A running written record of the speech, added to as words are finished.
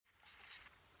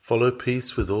Follow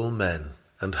peace with all men,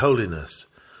 and holiness,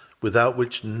 without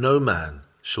which no man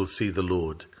shall see the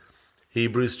Lord.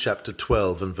 Hebrews chapter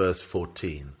 12 and verse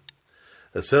 14.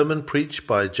 A sermon preached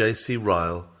by J.C.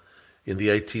 Ryle in the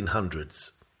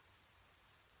 1800s.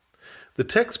 The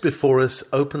text before us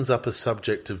opens up a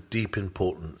subject of deep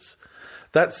importance.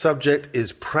 That subject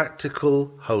is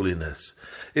practical holiness.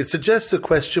 It suggests a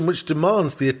question which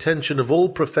demands the attention of all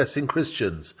professing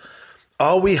Christians.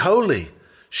 Are we holy?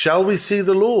 Shall we see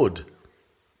the Lord?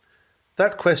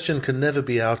 That question can never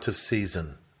be out of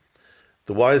season.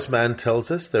 The wise man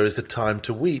tells us there is a time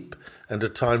to weep and a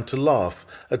time to laugh,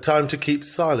 a time to keep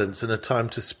silence and a time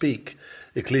to speak.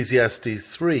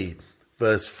 Ecclesiastes 3,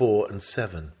 verse 4 and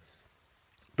 7.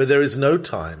 But there is no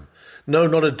time, no,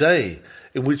 not a day,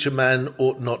 in which a man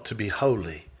ought not to be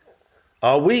holy.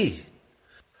 Are we?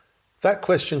 That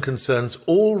question concerns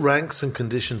all ranks and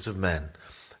conditions of men.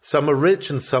 Some are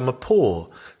rich and some are poor,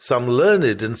 some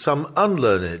learned and some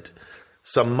unlearned,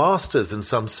 some masters and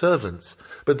some servants.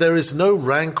 But there is no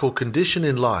rank or condition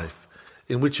in life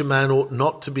in which a man ought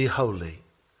not to be holy.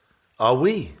 Are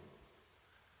we?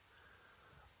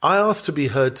 I ask to be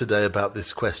heard today about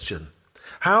this question.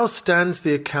 How stands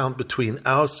the account between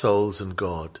our souls and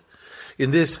God? In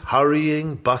this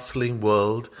hurrying, bustling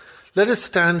world, let us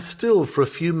stand still for a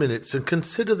few minutes and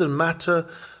consider the matter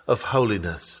of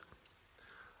holiness.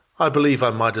 I believe I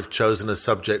might have chosen a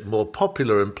subject more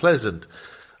popular and pleasant.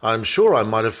 I am sure I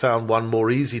might have found one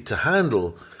more easy to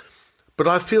handle, but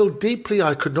I feel deeply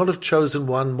I could not have chosen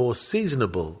one more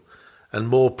seasonable and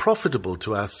more profitable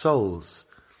to our souls.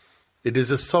 It is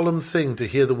a solemn thing to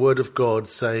hear the word of God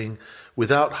saying,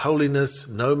 "Without holiness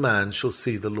no man shall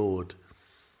see the Lord."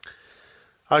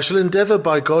 I shall endeavour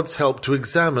by God's help to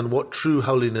examine what true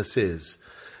holiness is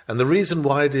and the reason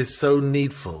why it is so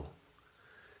needful.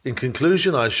 In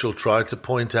conclusion, I shall try to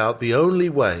point out the only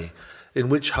way in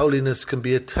which holiness can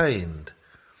be attained.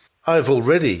 I have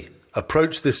already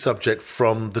approached this subject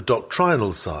from the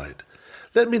doctrinal side.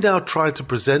 Let me now try to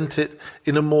present it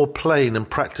in a more plain and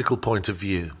practical point of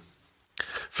view.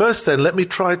 First then, let me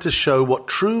try to show what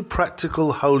true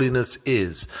practical holiness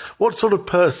is. What sort of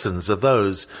persons are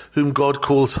those whom God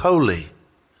calls holy?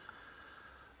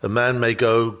 A man may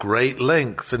go great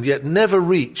lengths and yet never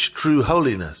reach true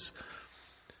holiness.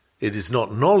 It is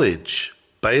not knowledge,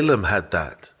 Balaam had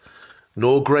that,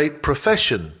 nor great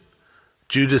profession,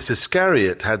 Judas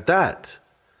Iscariot had that,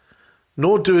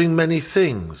 nor doing many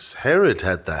things, Herod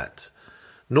had that,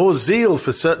 nor zeal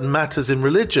for certain matters in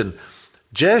religion,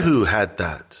 Jehu had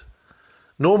that,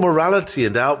 nor morality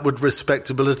and outward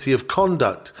respectability of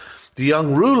conduct, the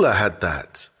young ruler had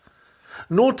that,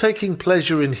 nor taking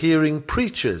pleasure in hearing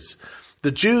preachers,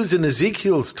 the Jews in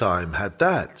Ezekiel's time had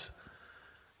that,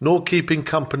 nor keeping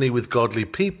company with godly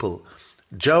people,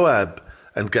 Joab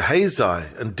and Gehazi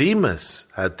and Demas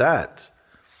had that.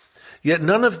 Yet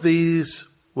none of these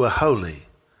were holy.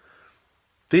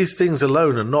 These things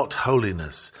alone are not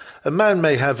holiness. A man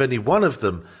may have any one of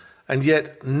them and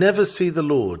yet never see the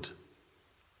Lord.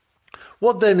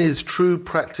 What then is true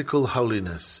practical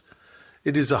holiness?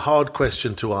 It is a hard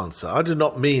question to answer. I do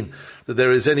not mean that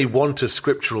there is any want of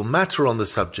scriptural matter on the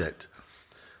subject,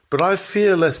 but I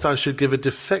fear lest I should give a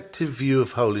defective view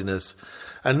of holiness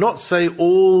and not say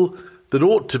all that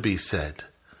ought to be said,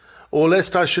 or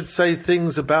lest I should say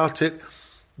things about it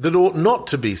that ought not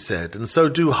to be said, and so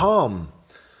do harm.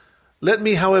 Let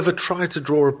me, however, try to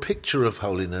draw a picture of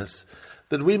holiness,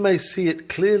 that we may see it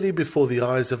clearly before the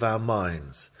eyes of our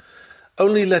minds.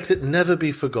 Only let it never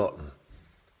be forgotten,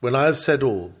 when I have said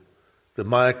all, that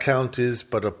my account is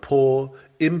but a poor,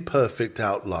 imperfect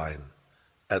outline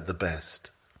at the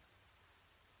best.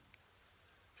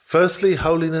 Firstly,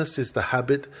 holiness is the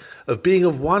habit of being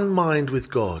of one mind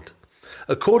with God,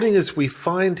 according as we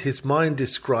find his mind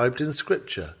described in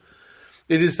Scripture.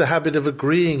 It is the habit of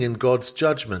agreeing in God's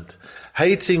judgment,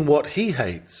 hating what he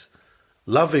hates,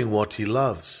 loving what he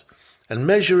loves, and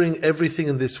measuring everything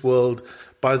in this world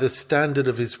by the standard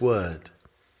of his word.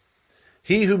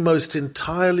 He who most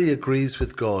entirely agrees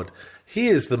with God, he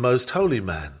is the most holy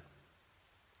man.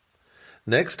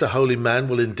 Next, a holy man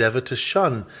will endeavour to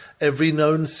shun every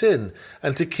known sin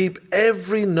and to keep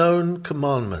every known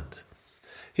commandment.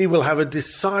 He will have a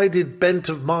decided bent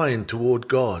of mind toward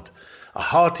God, a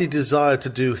hearty desire to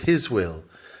do his will,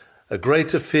 a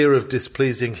greater fear of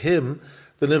displeasing him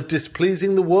than of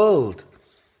displeasing the world,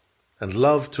 and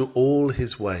love to all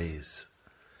his ways.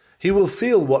 He will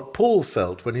feel what Paul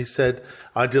felt when he said,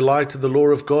 "I delight in the law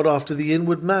of God after the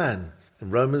inward man,"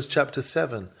 in Romans chapter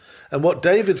 7, and what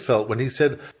David felt when he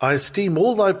said, "I esteem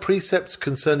all thy precepts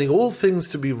concerning all things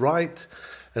to be right,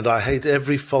 and I hate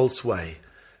every false way,"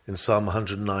 in Psalm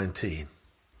 119.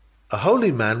 A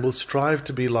holy man will strive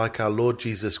to be like our Lord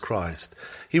Jesus Christ.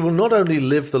 He will not only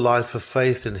live the life of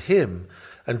faith in him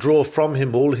and draw from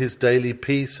him all his daily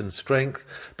peace and strength,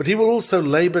 but he will also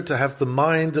labour to have the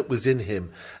mind that was in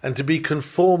him and to be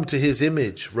conformed to his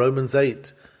image, Romans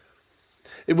 8.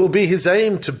 It will be his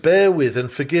aim to bear with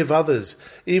and forgive others,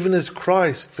 even as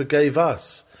Christ forgave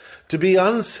us, to be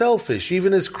unselfish,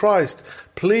 even as Christ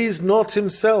pleased not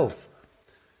himself,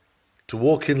 to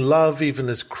walk in love, even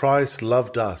as Christ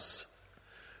loved us,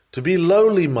 to be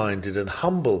lowly-minded and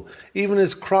humble, even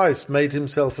as Christ made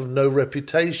himself of no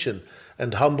reputation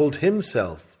and humbled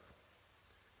himself.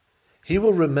 He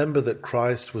will remember that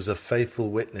Christ was a faithful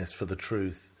witness for the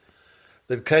truth,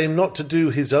 that came not to do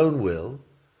his own will,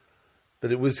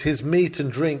 that it was his meat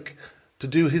and drink to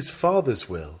do his Father's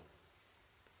will,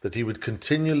 that he would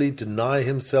continually deny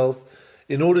himself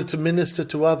in order to minister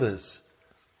to others,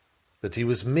 that he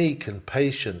was meek and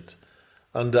patient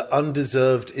under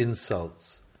undeserved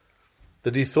insults,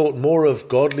 that he thought more of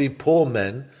godly poor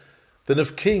men than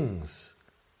of kings,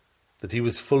 that he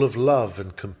was full of love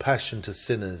and compassion to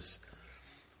sinners,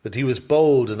 that he was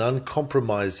bold and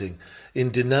uncompromising in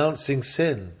denouncing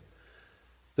sin,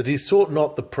 that he sought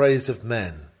not the praise of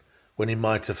men when he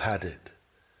might have had it,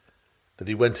 that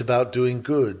he went about doing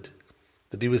good,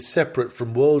 that he was separate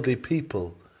from worldly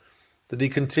people, that he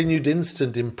continued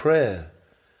instant in prayer,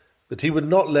 that he would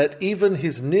not let even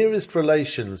his nearest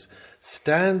relations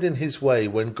stand in his way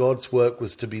when God's work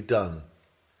was to be done.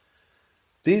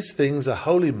 These things a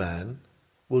holy man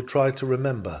will try to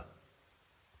remember.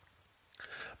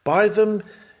 By them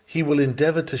he will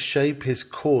endeavour to shape his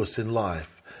course in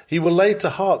life. He will lay to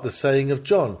heart the saying of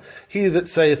John, "He that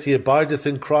saith he abideth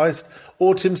in Christ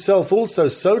ought himself also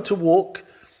so to walk,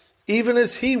 even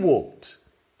as he walked."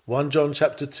 1 John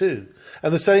chapter 2.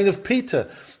 And the saying of Peter,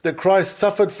 that Christ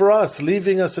suffered for us,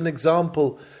 leaving us an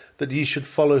example that ye should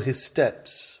follow his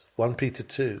steps. 1 Peter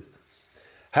 2.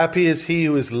 Happy is he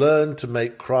who has learned to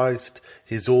make Christ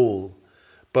his all,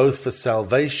 both for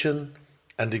salvation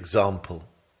and example.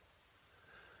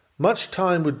 Much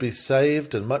time would be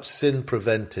saved and much sin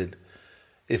prevented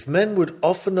if men would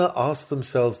oftener ask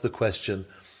themselves the question,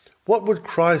 what would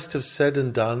Christ have said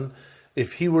and done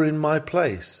if he were in my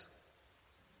place?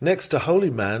 Next, a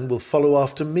holy man will follow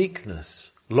after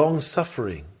meekness,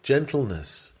 long-suffering,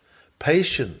 gentleness,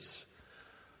 patience,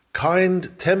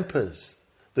 kind tempers,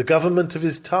 the government of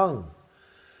his tongue.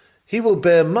 He will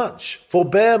bear much,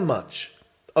 forbear much,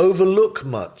 overlook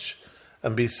much,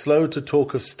 and be slow to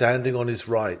talk of standing on his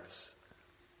rights.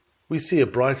 We see a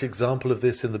bright example of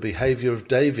this in the behaviour of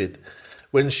David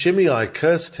when Shimei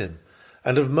cursed him,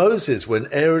 and of Moses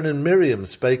when Aaron and Miriam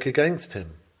spake against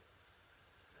him.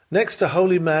 Next, a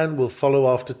holy man will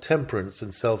follow after temperance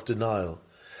and self-denial.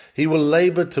 He will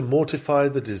labour to mortify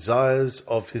the desires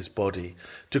of his body,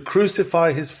 to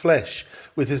crucify his flesh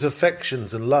with his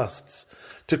affections and lusts,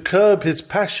 to curb his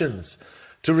passions,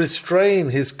 to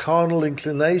restrain his carnal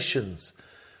inclinations,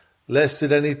 lest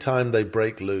at any time they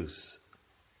break loose.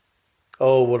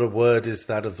 Oh, what a word is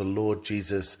that of the Lord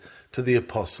Jesus to the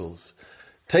apostles.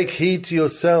 Take heed to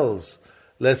yourselves,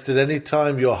 lest at any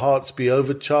time your hearts be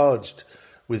overcharged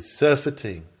with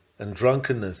surfeiting and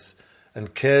drunkenness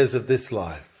and cares of this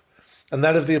life. And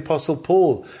that of the apostle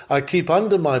Paul, I keep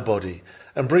under my body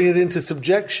and bring it into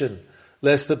subjection,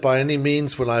 lest that by any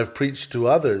means when I have preached to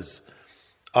others,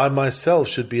 I myself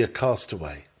should be a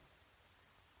castaway.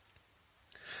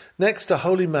 Next, a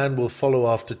holy man will follow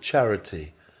after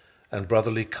charity and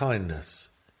brotherly kindness.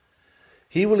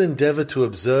 He will endeavour to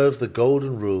observe the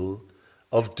golden rule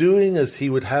of doing as he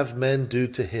would have men do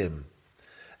to him,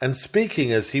 and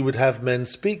speaking as he would have men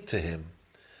speak to him.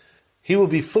 He will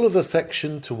be full of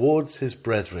affection towards his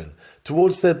brethren,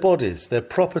 towards their bodies, their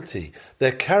property,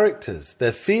 their characters,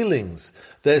 their feelings,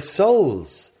 their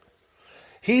souls.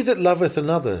 He that loveth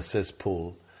another, says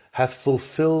Paul, hath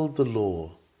fulfilled the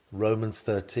law, Romans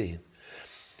 13.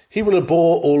 He will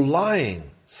abhor all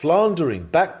lying, slandering,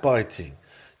 backbiting,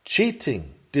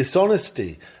 cheating,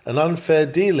 dishonesty, and unfair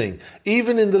dealing,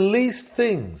 even in the least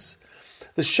things.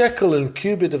 The shekel and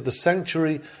cubit of the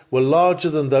sanctuary were larger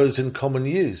than those in common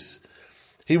use.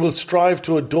 He will strive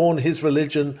to adorn his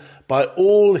religion by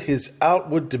all his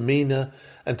outward demeanour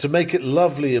and to make it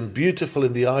lovely and beautiful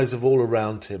in the eyes of all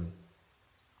around him.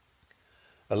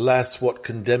 Alas, what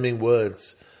condemning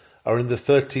words are in the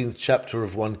 13th chapter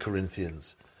of 1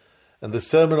 Corinthians, and the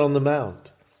Sermon on the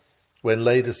Mount, when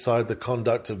laid aside the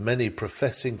conduct of many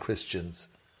professing Christians.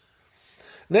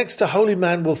 Next, a holy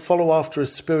man will follow after a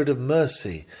spirit of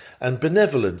mercy and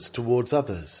benevolence towards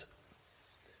others.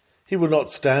 He will not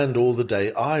stand all the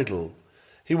day idle.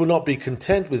 He will not be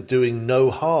content with doing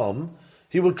no harm.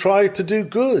 He will try to do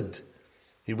good.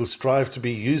 He will strive to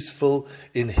be useful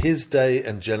in his day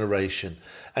and generation,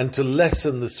 and to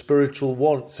lessen the spiritual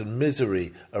wants and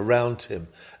misery around him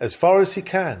as far as he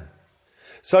can.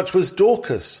 Such was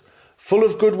Dorcas, full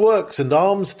of good works and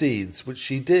alms deeds, which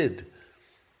she did.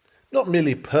 Not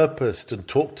merely purposed and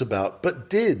talked about, but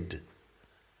did.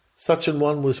 Such an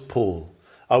one was Paul.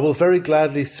 I will very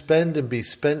gladly spend and be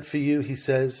spent for you, he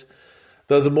says.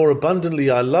 Though the more abundantly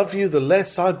I love you, the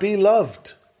less I be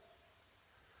loved.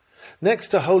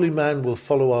 Next, a holy man will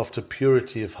follow after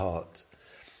purity of heart.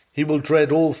 He will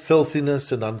dread all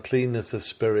filthiness and uncleanness of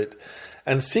spirit,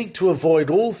 and seek to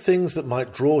avoid all things that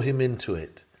might draw him into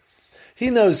it. He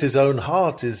knows his own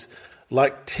heart is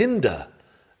like tinder,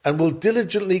 and will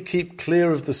diligently keep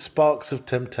clear of the sparks of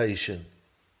temptation.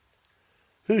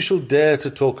 Who shall dare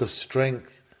to talk of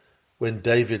strength when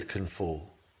David can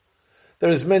fall?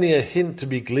 There is many a hint to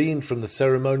be gleaned from the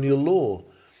ceremonial law.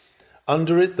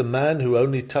 Under it, the man who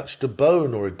only touched a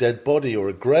bone or a dead body or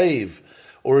a grave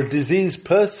or a diseased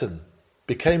person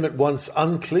became at once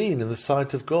unclean in the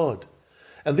sight of God.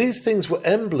 And these things were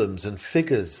emblems and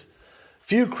figures.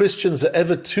 Few Christians are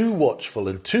ever too watchful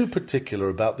and too particular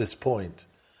about this point.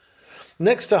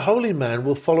 Next, a holy man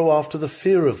will follow after the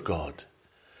fear of God.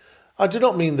 I do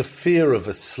not mean the fear of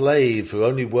a slave who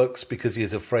only works because he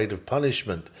is afraid of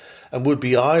punishment and would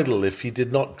be idle if he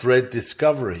did not dread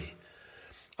discovery.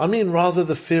 I mean rather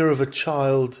the fear of a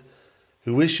child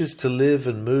who wishes to live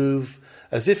and move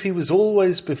as if he was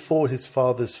always before his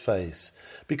father's face,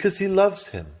 because he loves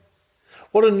him.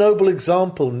 What a noble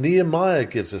example Nehemiah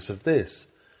gives us of this.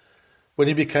 When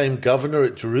he became governor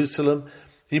at Jerusalem,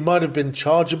 he might have been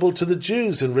chargeable to the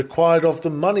Jews and required of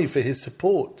them money for his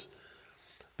support.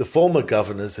 The former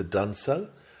governors had done so.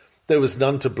 There was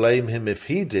none to blame him if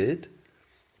he did.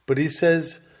 But he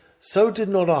says, so did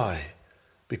not I,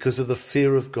 because of the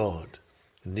fear of God.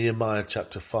 In Nehemiah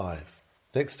chapter 5.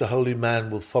 Next, a holy man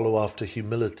will follow after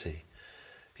humility.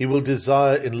 He will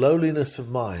desire in lowliness of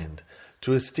mind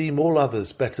to esteem all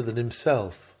others better than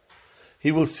himself.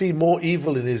 He will see more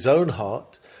evil in his own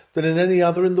heart than in any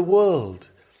other in the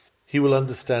world. He will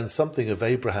understand something of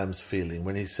Abraham's feeling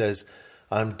when he says,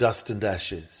 I am dust and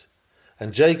ashes,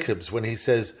 and Jacob's when he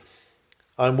says,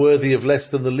 I am worthy of less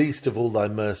than the least of all thy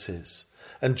mercies,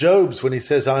 and Job's when he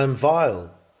says, I am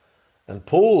vile, and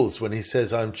Paul's when he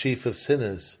says, I am chief of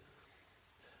sinners.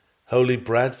 Holy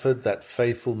Bradford, that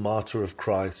faithful martyr of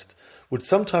Christ, would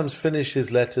sometimes finish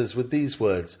his letters with these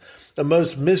words, a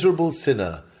most miserable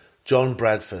sinner, John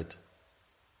Bradford.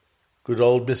 Good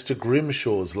old Mr.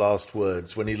 Grimshaw's last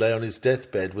words when he lay on his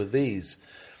deathbed were these,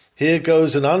 here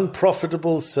goes an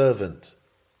unprofitable servant.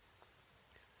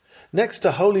 Next,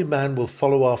 a holy man will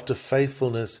follow after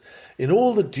faithfulness in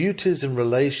all the duties and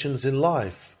relations in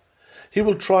life. He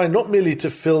will try not merely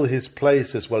to fill his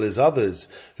place as well as others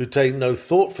who take no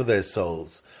thought for their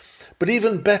souls, but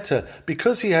even better,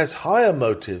 because he has higher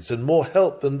motives and more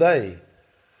help than they.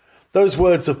 Those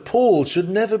words of Paul should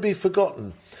never be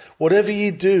forgotten. Whatever ye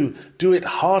do, do it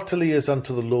heartily as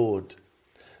unto the Lord.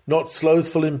 Not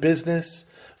slothful in business,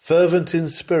 fervent in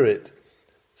spirit,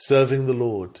 serving the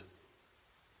Lord.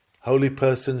 Holy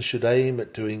persons should aim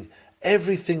at doing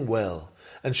everything well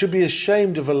and should be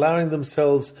ashamed of allowing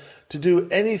themselves to do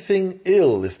anything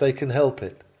ill if they can help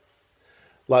it.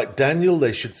 Like Daniel,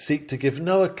 they should seek to give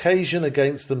no occasion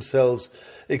against themselves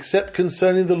except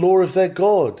concerning the law of their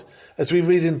God, as we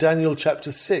read in Daniel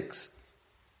chapter 6.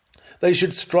 They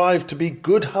should strive to be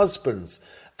good husbands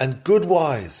and good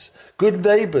wives, good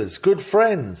neighbours, good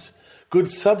friends, good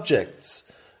subjects,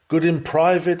 good in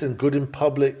private and good in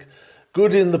public,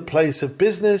 good in the place of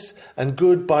business and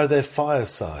good by their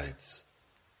firesides.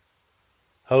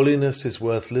 Holiness is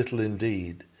worth little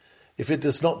indeed if it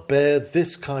does not bear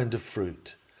this kind of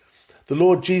fruit. The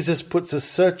Lord Jesus puts a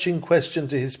searching question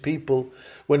to his people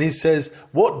when he says,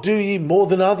 what do ye more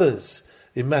than others?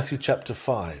 In Matthew chapter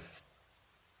 5.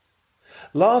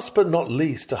 Last but not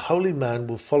least, a holy man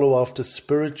will follow after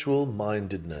spiritual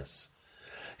mindedness.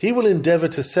 He will endeavour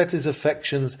to set his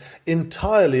affections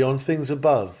entirely on things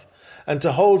above, and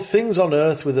to hold things on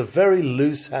earth with a very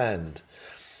loose hand.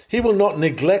 He will not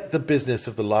neglect the business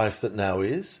of the life that now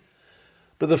is,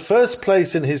 but the first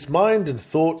place in his mind and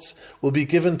thoughts will be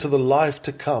given to the life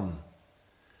to come.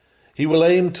 He will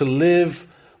aim to live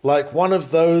like one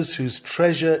of those whose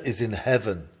treasure is in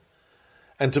heaven,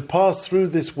 and to pass through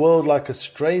this world like a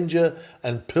stranger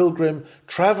and pilgrim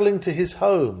travelling to his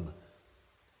home,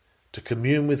 to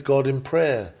commune with God in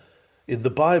prayer, in the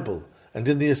Bible, and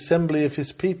in the assembly of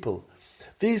his people.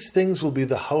 These things will be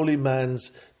the holy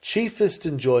man's chiefest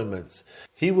enjoyments.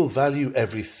 He will value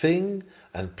everything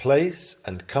and place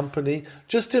and company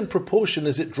just in proportion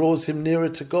as it draws him nearer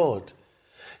to God.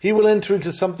 He will enter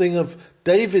into something of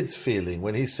David's feeling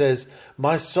when he says,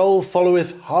 "My soul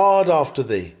followeth hard after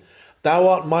thee. Thou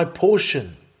art my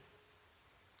portion."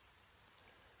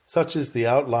 Such is the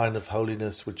outline of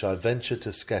holiness which I venture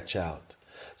to sketch out.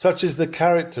 Such is the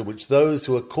character which those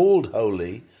who are called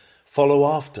holy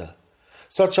follow after.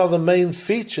 Such are the main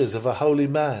features of a holy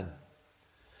man.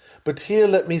 But here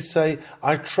let me say,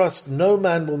 I trust no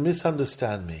man will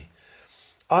misunderstand me.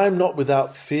 I am not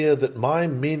without fear that my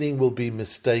meaning will be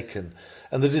mistaken,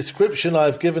 and the description I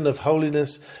have given of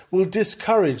holiness will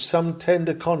discourage some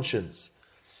tender conscience.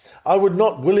 I would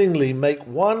not willingly make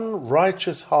one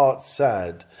righteous heart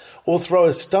sad, or throw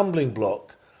a stumbling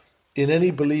block in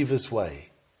any believer's way.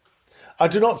 I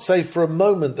do not say for a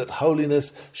moment that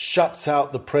holiness shuts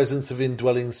out the presence of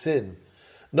indwelling sin.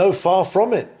 No, far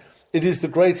from it. It is the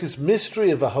greatest mystery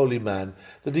of a holy man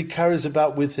that he carries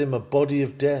about with him a body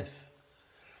of death.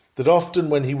 That often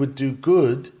when he would do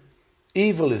good,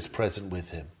 evil is present with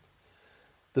him.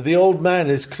 That the old man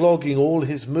is clogging all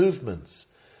his movements,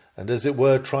 and as it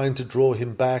were trying to draw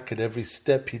him back at every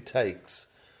step he takes,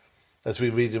 as we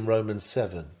read in Romans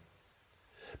 7.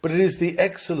 But it is the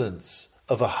excellence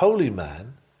of a holy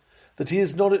man that he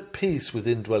is not at peace with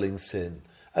indwelling sin,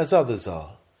 as others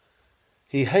are.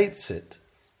 He hates it,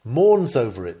 mourns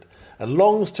over it, and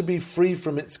longs to be free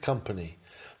from its company.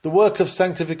 The work of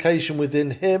sanctification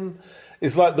within him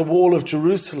is like the wall of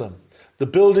Jerusalem. The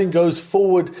building goes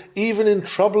forward even in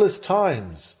troublous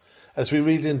times, as we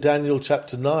read in Daniel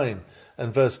chapter 9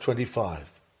 and verse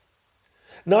 25.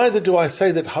 Neither do I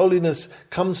say that holiness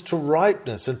comes to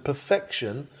ripeness and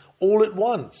perfection all at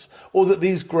once, or that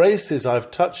these graces I've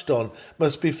touched on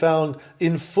must be found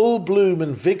in full bloom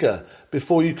and vigour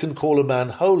before you can call a man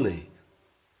holy.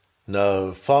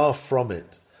 No, far from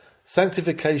it.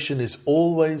 Sanctification is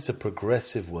always a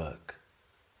progressive work.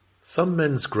 Some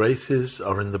men's graces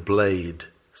are in the blade,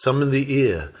 some in the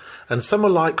ear, and some are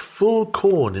like full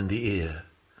corn in the ear.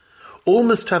 All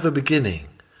must have a beginning.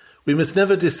 We must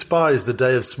never despise the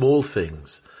day of small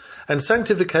things, and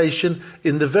sanctification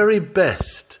in the very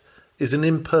best is an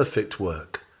imperfect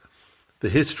work. The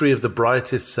history of the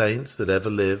brightest saints that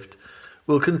ever lived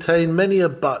will contain many a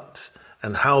but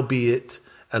and howbeit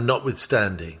and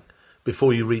notwithstanding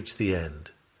before you reach the end.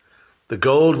 The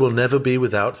gold will never be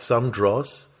without some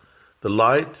dross, the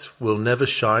light will never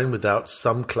shine without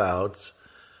some clouds,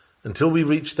 until we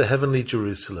reach the heavenly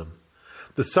Jerusalem.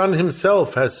 The sun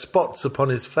himself has spots upon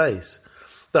his face.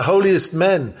 The holiest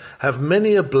men have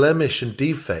many a blemish and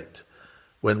defect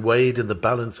when weighed in the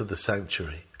balance of the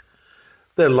sanctuary.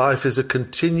 Their life is a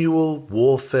continual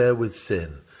warfare with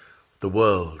sin, the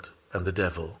world, and the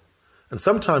devil. And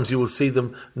sometimes you will see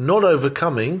them not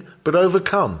overcoming, but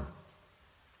overcome.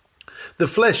 The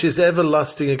flesh is ever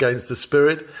lusting against the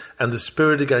spirit, and the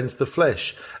spirit against the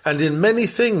flesh, and in many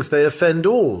things they offend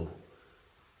all.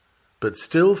 But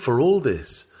still, for all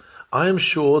this, I am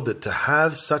sure that to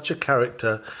have such a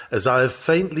character as I have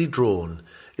faintly drawn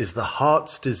is the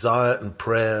heart's desire and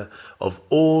prayer of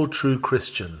all true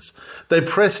Christians. They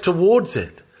press towards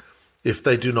it if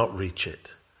they do not reach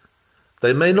it.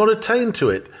 They may not attain to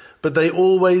it, but they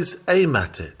always aim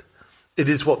at it. It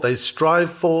is what they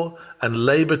strive for and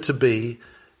labour to be,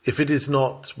 if it is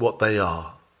not what they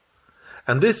are.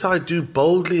 And this I do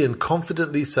boldly and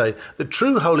confidently say, that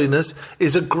true holiness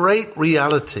is a great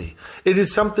reality. It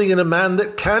is something in a man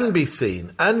that can be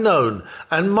seen and known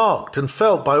and marked and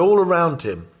felt by all around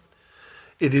him.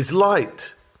 It is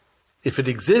light. If it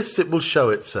exists, it will show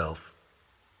itself.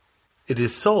 It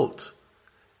is salt.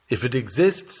 If it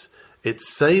exists,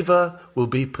 its savour will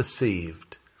be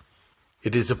perceived.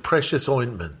 It is a precious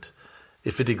ointment.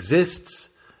 If it exists,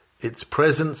 its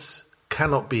presence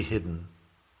cannot be hidden.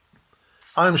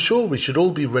 I am sure we should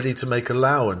all be ready to make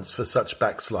allowance for such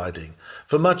backsliding,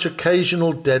 for much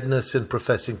occasional deadness in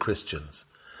professing Christians.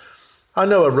 I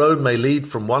know a road may lead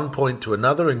from one point to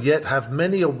another and yet have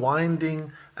many a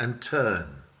winding and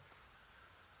turn.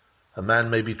 A man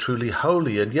may be truly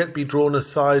holy and yet be drawn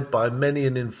aside by many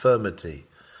an infirmity.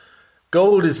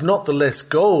 Gold is not the less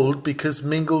gold because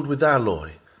mingled with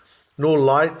alloy, nor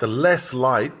light the less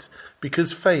light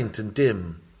because faint and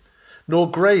dim, nor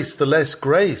grace the less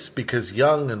grace because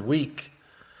young and weak.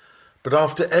 But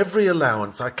after every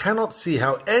allowance, I cannot see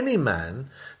how any man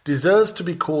deserves to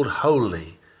be called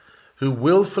holy who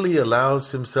wilfully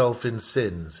allows himself in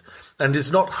sins and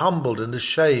is not humbled and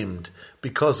ashamed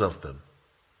because of them.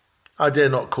 I dare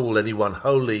not call anyone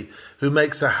holy who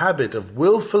makes a habit of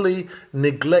wilfully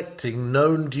neglecting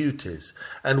known duties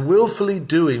and wilfully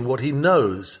doing what he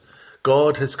knows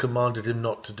God has commanded him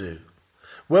not to do.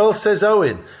 Well, says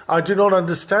Owen, I do not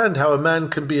understand how a man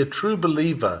can be a true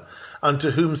believer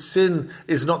unto whom sin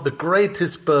is not the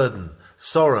greatest burden,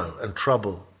 sorrow and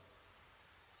trouble.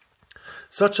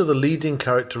 Such are the leading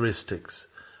characteristics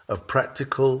of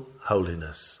practical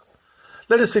holiness.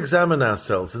 Let us examine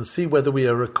ourselves and see whether we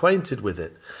are acquainted with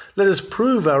it. Let us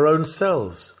prove our own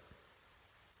selves.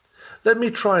 Let me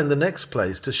try in the next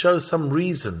place to show some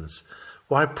reasons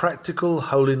why practical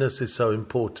holiness is so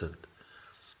important.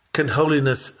 Can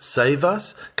holiness save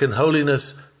us? Can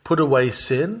holiness put away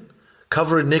sin,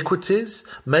 cover iniquities,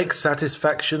 make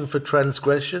satisfaction for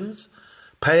transgressions,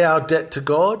 pay our debt to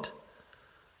God?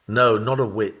 No, not a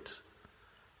whit.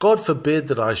 God forbid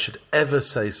that I should ever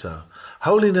say so.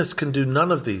 Holiness can do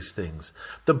none of these things.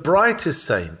 The brightest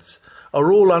saints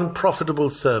are all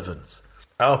unprofitable servants.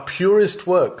 Our purest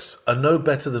works are no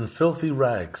better than filthy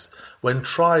rags when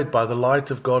tried by the light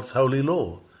of God's holy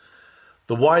law.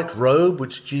 The white robe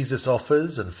which Jesus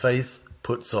offers and faith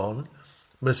puts on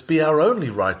must be our only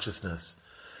righteousness.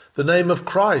 The name of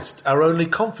Christ, our only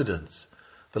confidence.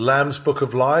 The Lamb's Book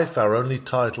of Life, our only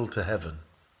title to heaven.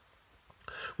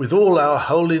 With all our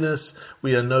holiness,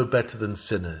 we are no better than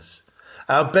sinners.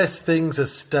 Our best things are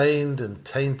stained and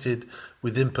tainted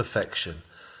with imperfection.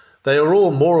 They are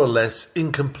all more or less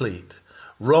incomplete,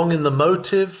 wrong in the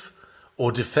motive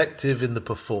or defective in the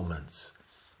performance.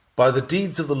 By the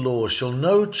deeds of the law shall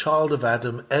no child of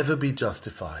Adam ever be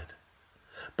justified.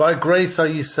 By grace are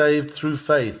ye saved through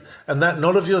faith, and that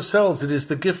not of yourselves, it is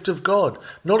the gift of God,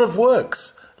 not of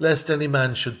works, lest any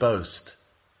man should boast.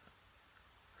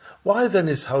 Why then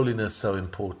is holiness so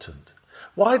important?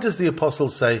 Why does the apostle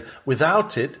say,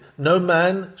 without it, no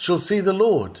man shall see the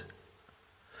Lord?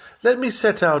 Let me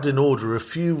set out in order a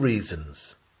few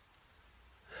reasons.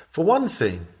 For one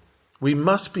thing, we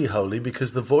must be holy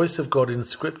because the voice of God in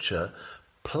Scripture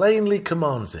plainly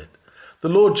commands it. The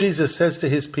Lord Jesus says to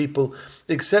his people,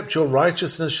 except your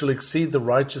righteousness shall exceed the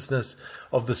righteousness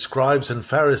of the scribes and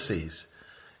Pharisees,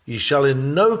 ye shall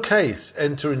in no case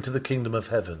enter into the kingdom of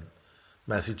heaven.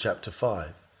 Matthew chapter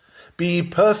 5. Be ye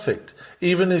perfect,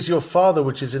 even as your Father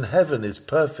which is in heaven is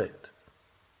perfect.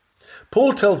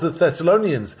 Paul tells the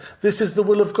Thessalonians, this is the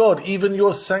will of God, even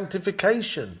your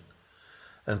sanctification.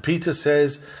 And Peter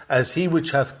says, as he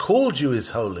which hath called you is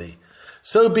holy,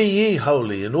 so be ye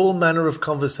holy in all manner of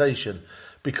conversation,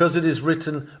 because it is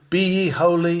written, be ye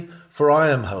holy, for I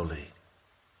am holy.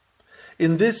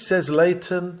 In this, says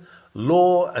Leighton,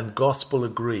 law and gospel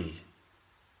agree.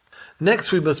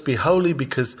 Next, we must be holy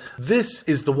because this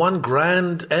is the one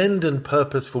grand end and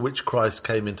purpose for which Christ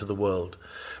came into the world.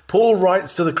 Paul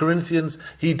writes to the Corinthians,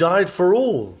 he died for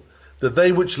all, that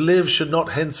they which live should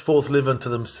not henceforth live unto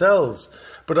themselves,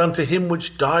 but unto him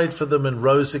which died for them and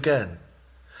rose again.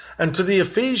 And to the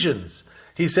Ephesians,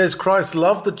 he says Christ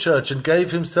loved the church and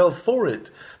gave himself for it,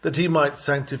 that he might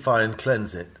sanctify and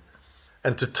cleanse it.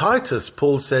 And to Titus,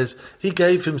 Paul says, he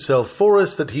gave himself for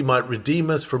us that he might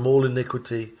redeem us from all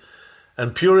iniquity,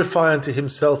 and purify unto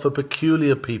himself a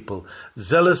peculiar people,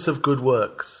 zealous of good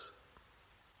works.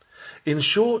 In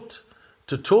short,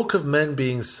 to talk of men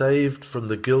being saved from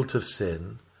the guilt of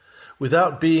sin,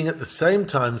 without being at the same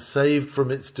time saved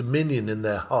from its dominion in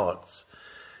their hearts,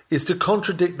 is to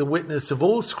contradict the witness of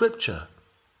all Scripture.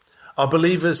 Are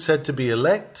believers said to be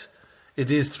elect?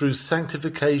 It is through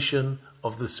sanctification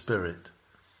of the Spirit.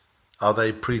 Are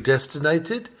they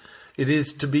predestinated? It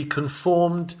is to be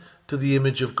conformed to the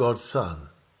image of God's Son.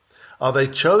 Are they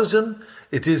chosen?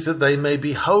 It is that they may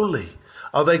be holy.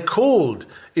 Are they called?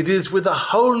 It is with a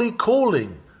holy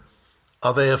calling.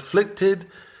 Are they afflicted?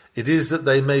 It is that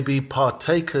they may be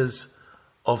partakers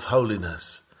of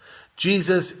holiness.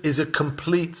 Jesus is a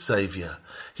complete Saviour.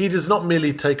 He does not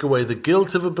merely take away the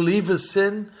guilt of a believer's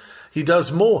sin. He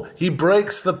does more. He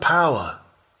breaks the power.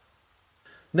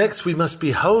 Next, we must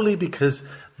be holy because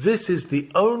this is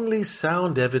the only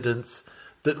sound evidence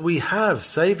that we have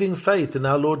saving faith in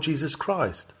our Lord Jesus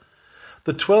Christ.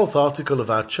 The 12th article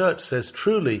of our church says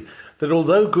truly that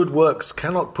although good works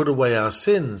cannot put away our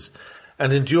sins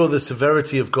and endure the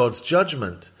severity of God's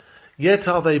judgment, yet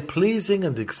are they pleasing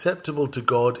and acceptable to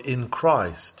God in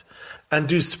Christ, and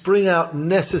do spring out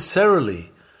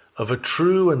necessarily of a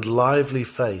true and lively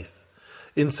faith,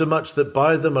 insomuch that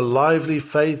by them a lively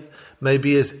faith may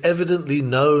be as evidently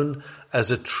known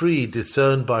as a tree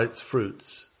discerned by its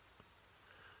fruits.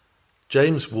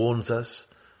 James warns us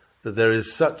that there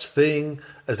is such thing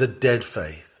as a dead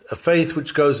faith, a faith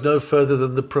which goes no further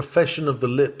than the profession of the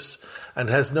lips and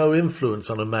has no influence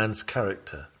on a man's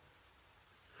character.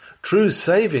 True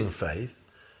saving faith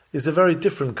is a very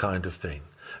different kind of thing.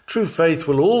 True faith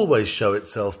will always show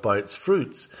itself by its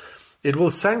fruits. It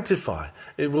will sanctify.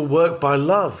 It will work by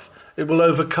love. It will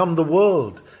overcome the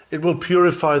world. It will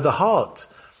purify the heart.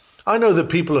 I know that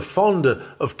people are fond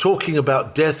of talking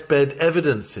about deathbed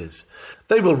evidences.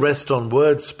 They will rest on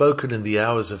words spoken in the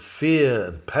hours of fear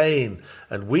and pain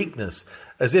and weakness,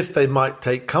 as if they might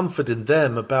take comfort in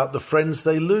them about the friends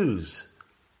they lose.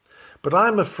 But I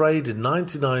am afraid in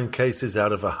 99 cases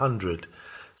out of 100,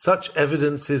 such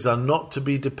evidences are not to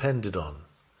be depended on.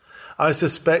 I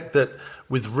suspect that,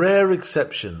 with rare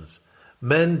exceptions,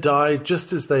 men die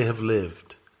just as they have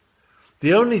lived.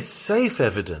 The only safe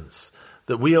evidence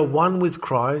that we are one with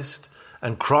Christ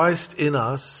and Christ in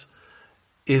us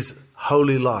is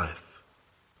holy life.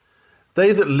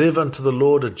 They that live unto the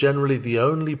Lord are generally the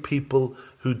only people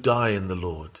who die in the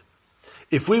Lord.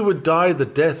 If we would die the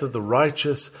death of the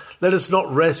righteous, let us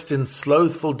not rest in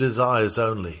slothful desires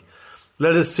only.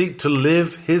 Let us seek to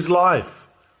live his life.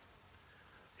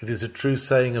 It is a true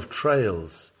saying of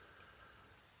Trails,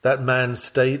 that man's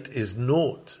state is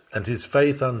naught and his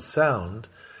faith unsound,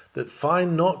 that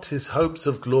find not his hopes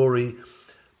of glory,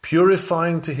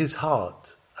 purifying to his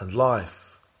heart and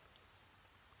life.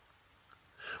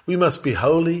 We must be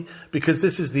holy because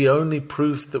this is the only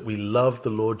proof that we love the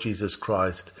Lord Jesus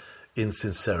Christ in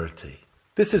sincerity.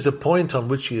 This is a point on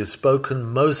which he has spoken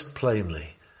most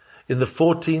plainly in the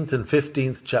 14th and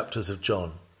 15th chapters of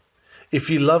John. If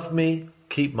ye love me,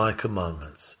 keep my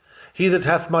commandments. He that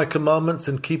hath my commandments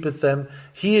and keepeth them,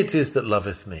 he it is that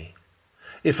loveth me.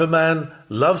 If a man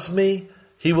loves me,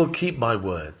 he will keep my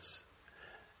words.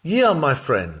 Ye are my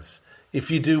friends,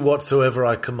 if ye do whatsoever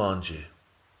I command you.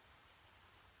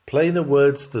 Plainer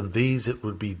words than these it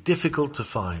would be difficult to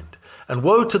find, and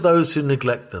woe to those who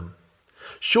neglect them.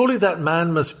 Surely that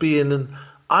man must be in an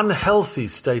unhealthy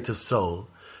state of soul,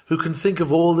 who can think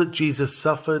of all that Jesus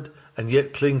suffered and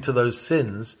yet cling to those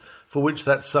sins for which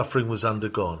that suffering was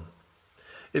undergone.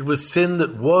 It was sin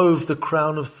that wove the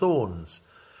crown of thorns.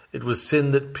 It was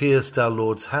sin that pierced our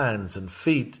Lord's hands and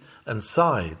feet and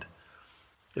side.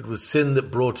 It was sin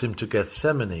that brought him to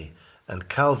Gethsemane and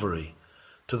Calvary,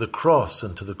 to the cross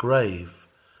and to the grave.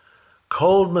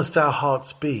 Cold must our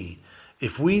hearts be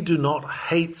if we do not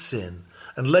hate sin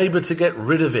and labour to get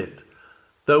rid of it,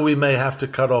 though we may have to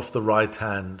cut off the right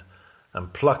hand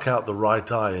and pluck out the right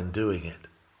eye in doing it.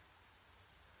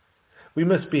 We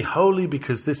must be holy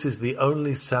because this is the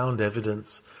only sound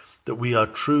evidence that we are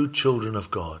true children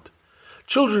of God.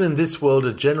 Children in this world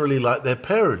are generally like their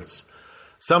parents.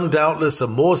 Some doubtless are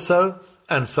more so,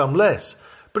 and some less,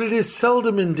 but it is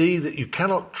seldom indeed that you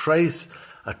cannot trace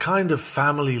a kind of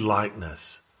family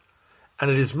likeness. And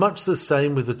it is much the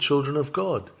same with the children of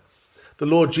God. The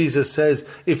Lord Jesus says,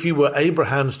 if you were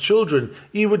Abraham's children,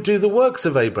 you would do the works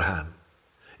of Abraham.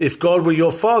 If God were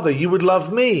your father, you would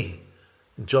love me.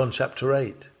 In John chapter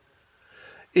 8.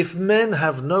 If men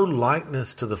have no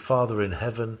likeness to the Father in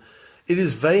heaven, it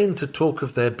is vain to talk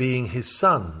of their being his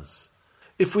sons.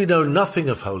 If we know nothing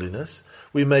of holiness,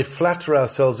 we may flatter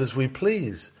ourselves as we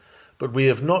please, but we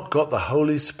have not got the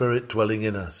Holy Spirit dwelling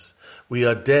in us. We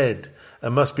are dead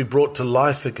and must be brought to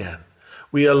life again.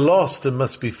 We are lost and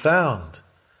must be found.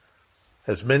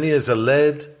 As many as are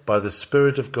led by the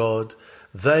Spirit of God,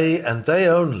 they and they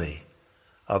only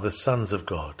are the sons of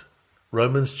God.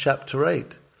 Romans chapter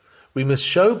 8. We must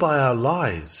show by our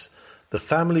lives the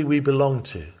family we belong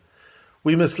to.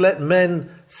 We must let men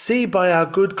see by our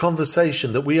good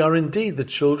conversation that we are indeed the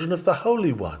children of the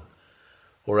Holy One,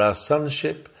 or our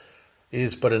sonship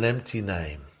is but an empty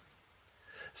name.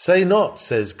 Say not,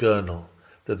 says Gurnall,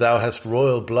 that thou hast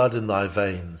royal blood in thy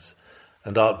veins,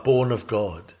 and art born of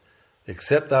God,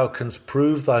 except thou canst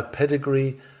prove thy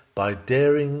pedigree by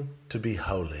daring to be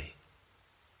holy.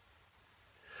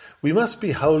 We must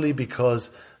be holy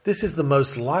because this is the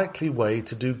most likely way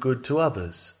to do good to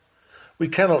others. We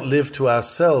cannot live to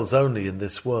ourselves only in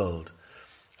this world.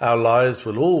 Our lives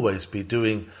will always be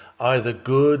doing either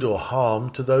good or harm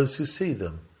to those who see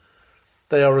them.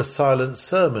 They are a silent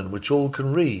sermon which all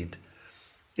can read.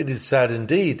 It is sad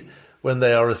indeed when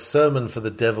they are a sermon for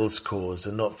the devil's cause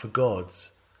and not for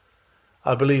God's.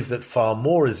 I believe that far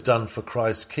more is done for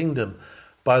Christ's kingdom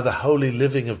by the holy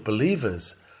living of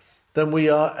believers than we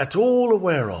are at all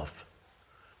aware of.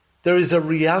 There is a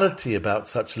reality about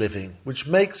such living which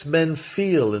makes men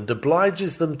feel and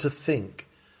obliges them to think.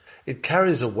 It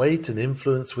carries a weight and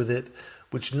influence with it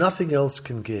which nothing else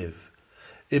can give.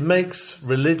 It makes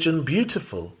religion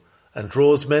beautiful and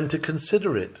draws men to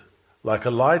consider it, like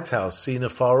a lighthouse seen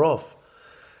afar off.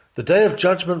 The day of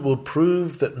judgment will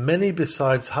prove that many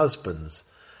besides husbands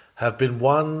have been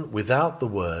won without the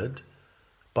word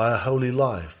by a holy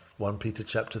life. 1 Peter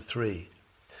chapter 3.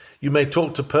 You may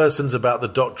talk to persons about the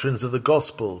doctrines of the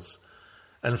Gospels,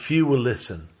 and few will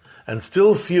listen, and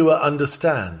still fewer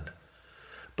understand.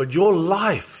 But your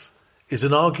life is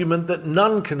an argument that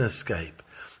none can escape.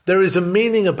 There is a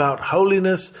meaning about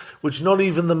holiness which not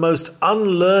even the most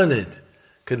unlearned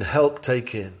can help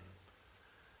take in.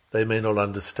 They may not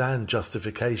understand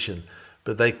justification,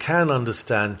 but they can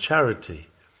understand charity.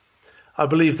 I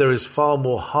believe there is far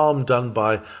more harm done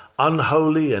by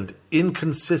unholy and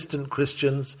inconsistent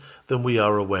Christians than we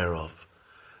are aware of.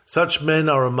 Such men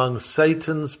are among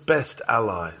Satan's best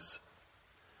allies.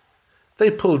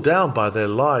 They pull down by their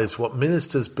lives what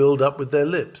ministers build up with their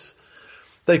lips.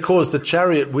 They cause the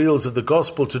chariot wheels of the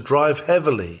gospel to drive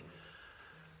heavily.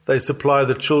 They supply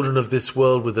the children of this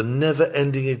world with a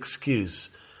never-ending excuse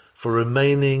for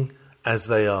remaining as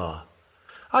they are.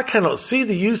 "I cannot see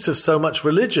the use of so much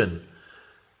religion,"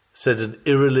 said an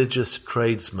irreligious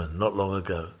tradesman not long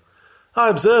ago. "I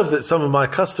observe that some of my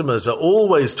customers are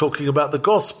always talking about the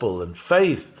gospel and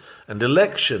faith and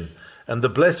election and the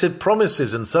blessed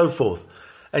promises and so forth,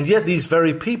 and yet these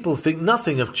very people think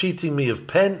nothing of cheating me of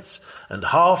pence and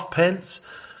halfpence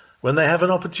when they have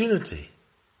an opportunity.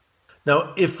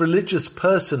 Now, if religious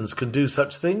persons can do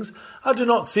such things, I do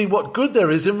not see what good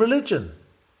there is in religion."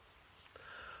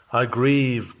 I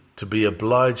grieve to be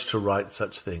obliged to write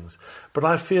such things, but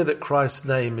I fear that Christ's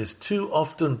name is too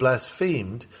often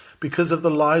blasphemed because of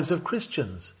the lives of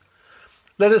Christians.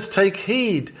 Let us take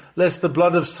heed lest the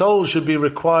blood of souls should be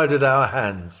required at our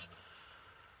hands.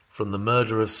 From the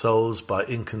murder of souls by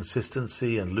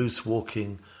inconsistency and loose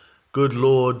walking, good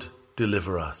Lord,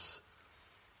 deliver us.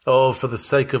 Oh, for the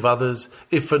sake of others,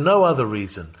 if for no other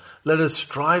reason, let us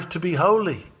strive to be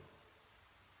holy.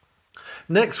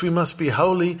 Next, we must be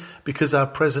holy because our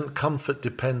present comfort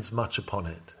depends much upon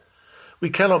it. We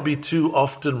cannot be too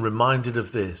often reminded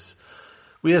of this.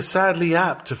 We are sadly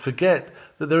apt to forget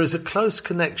that there is a close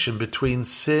connection between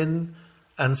sin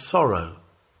and sorrow,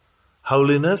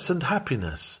 holiness and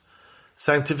happiness,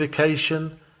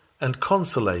 sanctification and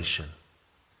consolation.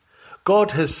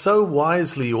 God has so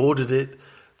wisely ordered it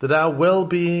that our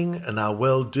well-being and our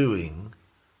well-doing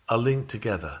are linked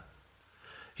together.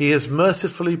 He has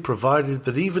mercifully provided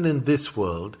that even in this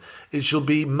world it shall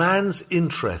be man's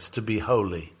interest to be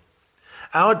holy.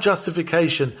 Our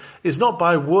justification is not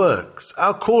by works.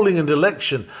 Our calling and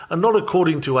election are not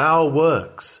according to our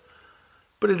works.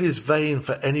 But it is vain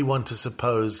for anyone to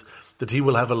suppose that he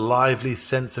will have a lively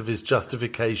sense of his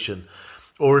justification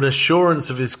or an assurance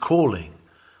of his calling,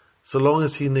 so long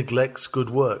as he neglects good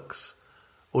works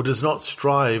or does not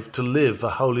strive to live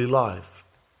a holy life.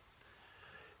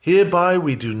 Hereby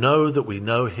we do know that we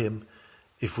know him,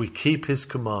 if we keep his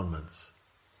commandments.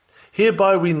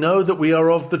 Hereby we know that we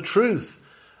are of the truth,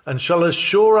 and shall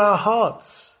assure our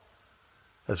hearts,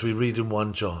 as we read in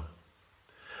 1 John.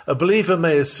 A believer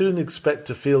may as soon expect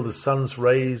to feel the sun's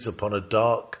rays upon a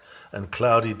dark and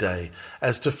cloudy day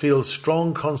as to feel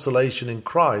strong consolation in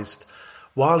Christ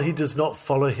while he does not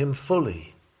follow him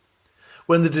fully.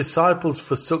 When the disciples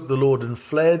forsook the Lord and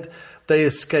fled, they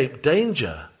escaped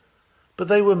danger, but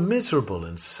they were miserable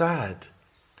and sad.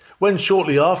 When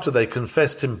shortly after they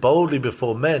confessed him boldly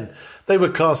before men, they were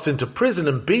cast into prison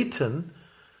and beaten,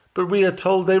 but we are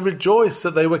told they rejoiced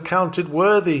that they were counted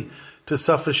worthy to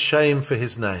suffer shame for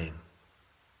his name.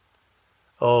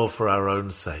 Oh, for our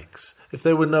own sakes, if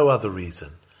there were no other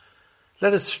reason,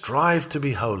 let us strive to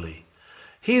be holy.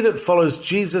 He that follows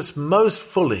Jesus most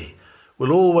fully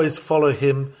will always follow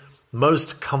him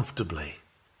most comfortably.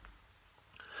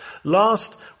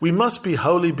 Last, we must be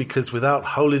holy because without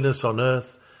holiness on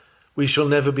earth, we shall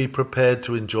never be prepared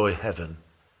to enjoy heaven.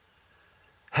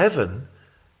 Heaven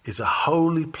is a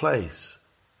holy place.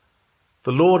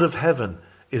 The Lord of heaven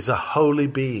is a holy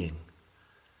being.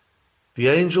 The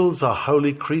angels are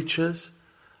holy creatures.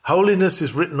 Holiness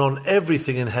is written on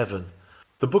everything in heaven.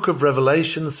 The book of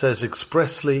Revelation says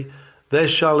expressly, "There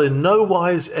shall in no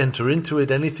wise enter into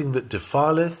it anything that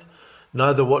defileth,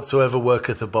 neither whatsoever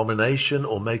worketh abomination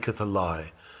or maketh a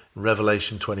lie." In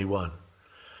Revelation 21.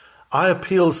 I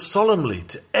appeal solemnly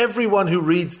to everyone who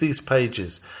reads these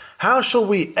pages. How shall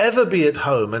we ever be at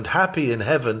home and happy in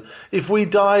heaven if we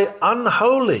die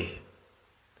unholy?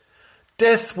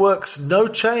 Death works no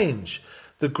change.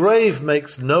 The grave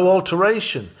makes no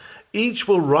alteration. Each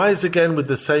will rise again with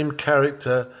the same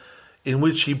character in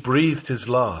which he breathed his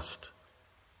last.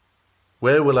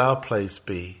 Where will our place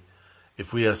be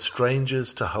if we are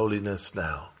strangers to holiness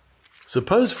now?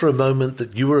 Suppose for a moment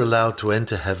that you were allowed to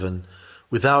enter heaven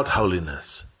without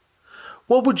holiness.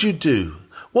 What would you do?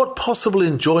 What possible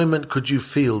enjoyment could you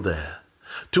feel there?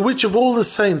 To which of all the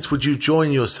saints would you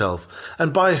join yourself,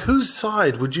 and by whose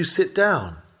side would you sit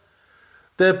down?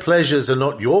 Their pleasures are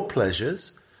not your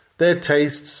pleasures. Their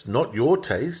tastes, not your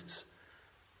tastes.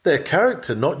 Their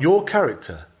character, not your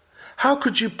character. How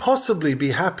could you possibly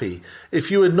be happy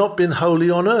if you had not been holy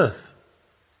on earth?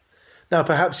 Now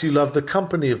perhaps you love the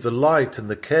company of the light and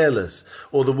the careless,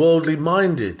 or the worldly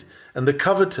minded and the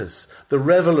covetous, the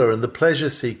reveller and the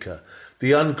pleasure seeker,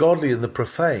 the ungodly and the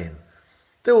profane.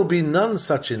 There will be none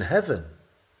such in heaven.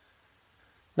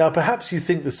 Now perhaps you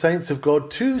think the saints of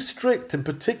God too strict and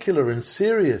particular and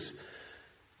serious.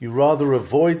 You rather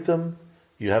avoid them.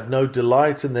 You have no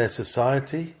delight in their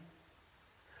society.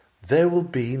 There will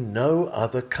be no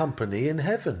other company in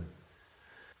heaven.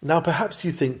 Now perhaps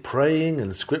you think praying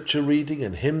and scripture reading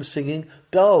and hymn singing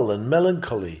dull and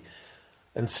melancholy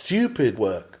and stupid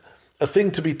work, a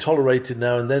thing to be tolerated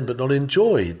now and then but not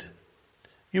enjoyed.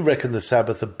 You reckon the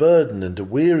Sabbath a burden and a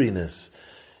weariness.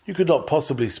 You could not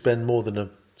possibly spend more than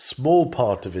a small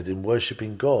part of it in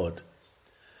worshipping God.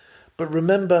 But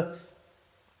remember,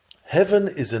 heaven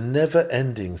is a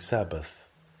never-ending Sabbath.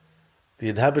 The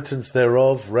inhabitants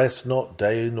thereof rest not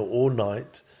day or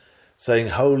night, saying,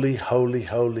 Holy, holy,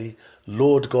 holy,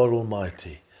 Lord God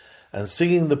Almighty, and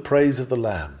singing the praise of the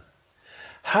Lamb.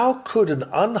 How could an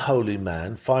unholy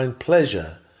man find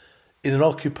pleasure in an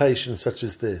occupation such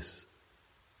as this?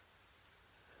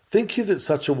 Think you that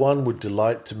such a one would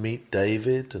delight to meet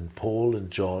David and Paul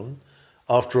and John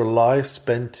after a life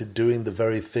spent in doing the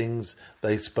very things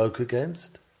they spoke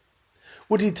against?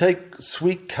 Would he take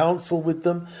sweet counsel with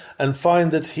them and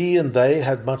find that he and they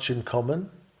had much in common?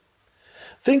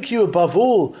 Think you above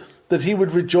all that he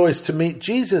would rejoice to meet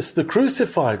Jesus, the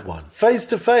crucified one, face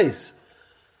to face,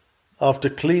 after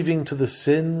cleaving to the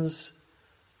sins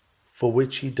for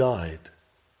which he died,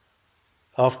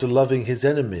 after loving his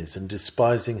enemies and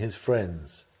despising his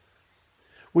friends?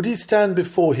 Would he stand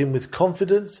before him with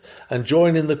confidence and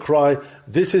join in the cry,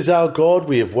 This is our God,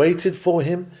 we have waited for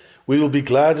him, we will be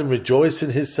glad and rejoice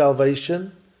in his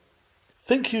salvation?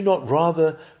 Think you not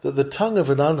rather that the tongue of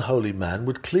an unholy man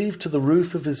would cleave to the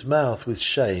roof of his mouth with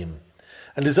shame,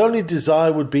 and his only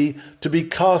desire would be to be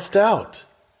cast out?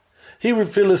 He would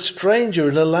feel a stranger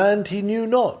in a land he knew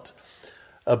not,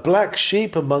 a black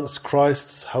sheep amongst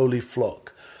Christ's holy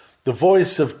flock. The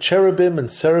voice of cherubim and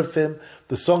seraphim,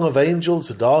 the song of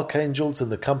angels and archangels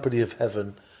and the company of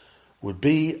heaven would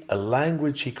be a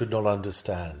language he could not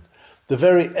understand. The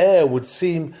very air would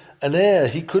seem an air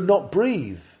he could not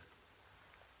breathe.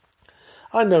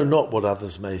 I know not what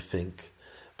others may think,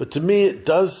 but to me it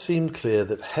does seem clear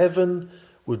that heaven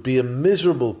would be a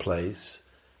miserable place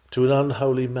to an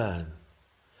unholy man.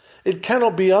 It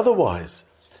cannot be otherwise.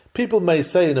 People may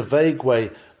say in a vague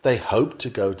way they hope to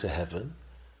go to heaven,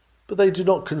 but they do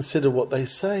not consider what they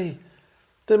say.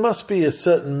 There must be a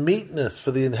certain meetness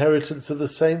for the inheritance of the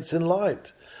saints in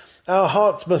light. Our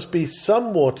hearts must be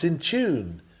somewhat in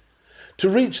tune. To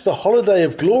reach the holiday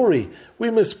of glory,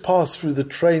 we must pass through the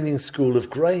training school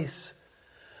of grace.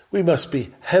 We must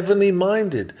be heavenly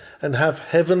minded and have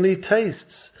heavenly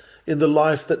tastes in the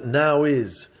life that now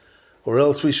is, or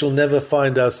else we shall never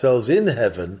find ourselves in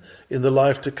heaven in the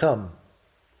life to come.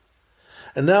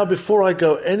 And now, before I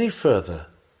go any further,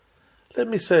 let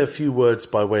me say a few words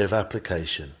by way of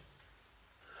application.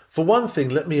 For one thing,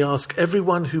 let me ask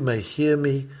everyone who may hear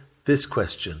me this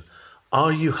question: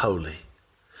 Are you holy?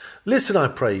 Listen, I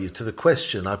pray you, to the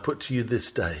question I put to you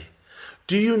this day.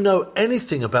 Do you know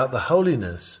anything about the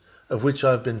holiness of which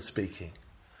I have been speaking?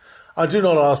 I do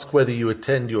not ask whether you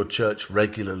attend your church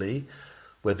regularly,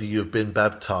 whether you have been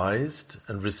baptized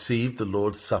and received the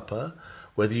Lord's Supper,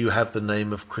 whether you have the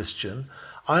name of Christian.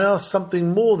 I ask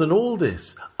something more than all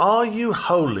this. Are you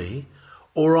holy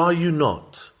or are you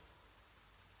not?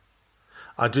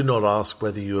 I do not ask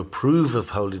whether you approve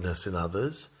of holiness in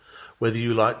others, whether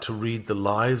you like to read the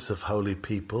lives of holy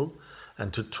people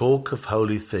and to talk of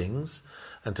holy things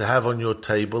and to have on your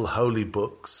table holy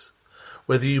books,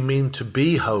 whether you mean to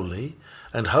be holy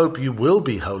and hope you will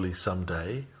be holy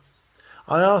someday.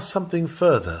 I ask something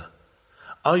further.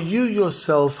 Are you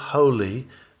yourself holy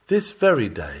this very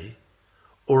day,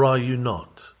 or are you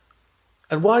not?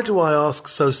 And why do I ask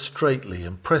so straightly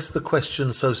and press the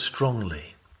question so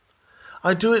strongly?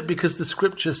 I do it because the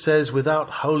Scripture says, without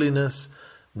holiness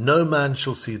no man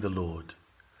shall see the Lord.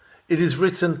 It is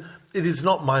written, it is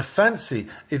not my fancy,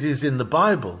 it is in the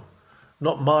Bible.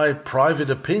 Not my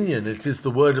private opinion, it is the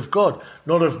word of God,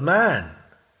 not of man.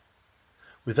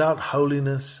 Without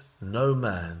holiness no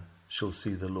man shall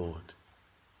see the Lord.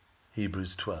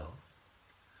 Hebrews 12.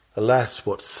 Alas,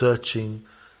 what searching,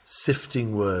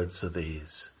 sifting words are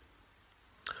these.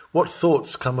 What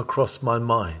thoughts come across my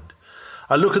mind?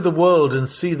 I look at the world and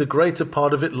see the greater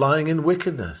part of it lying in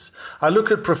wickedness. I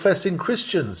look at professing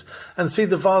Christians and see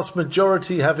the vast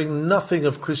majority having nothing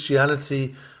of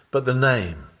Christianity but the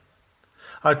name.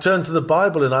 I turn to the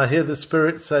Bible and I hear the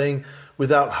Spirit saying,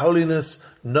 "Without holiness,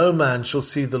 no man shall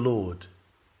see the Lord."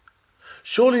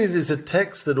 Surely it is a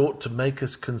text that ought to make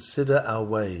us consider our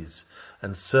ways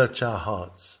and search our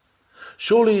hearts.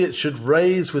 Surely it should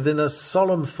raise within us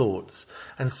solemn thoughts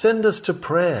and send us to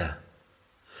prayer.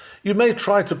 You may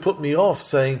try to put me off,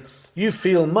 saying, "You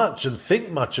feel much and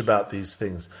think much about these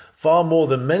things, far more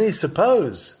than many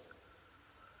suppose."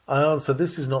 I answer,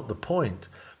 this is not the point.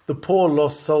 The poor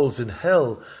lost souls in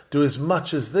hell do as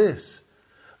much as this.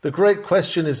 The great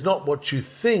question is not what you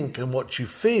think and what you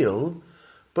feel,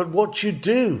 but what you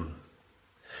do.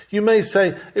 You may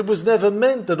say, it was never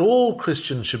meant that all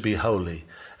Christians should be holy,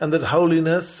 and that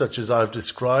holiness, such as I've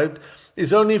described,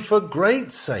 is only for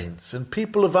great saints and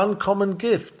people of uncommon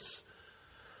gifts.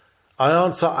 I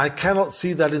answer, I cannot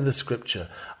see that in the Scripture.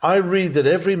 I read that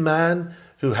every man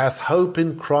who hath hope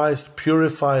in Christ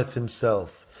purifieth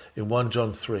himself, in 1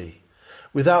 John 3.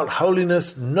 Without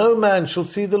holiness no man shall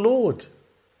see the Lord.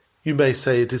 You may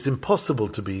say it is impossible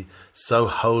to be so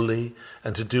holy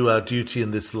and to do our duty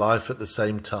in this life at the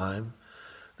same time.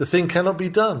 The thing cannot be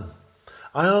done.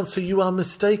 I answer, you are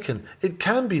mistaken. It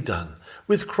can be done.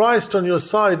 With Christ on your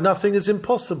side, nothing is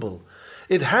impossible.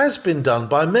 It has been done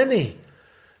by many.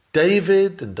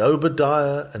 David and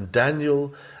Obadiah and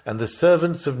Daniel and the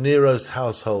servants of Nero's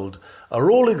household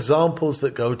are all examples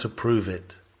that go to prove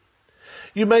it.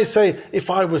 You may say, if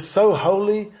I was so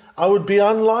holy, I would be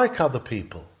unlike other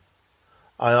people.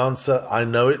 I answer, I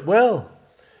know it well.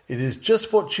 It is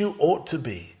just what you ought to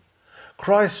be.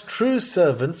 Christ's true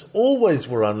servants always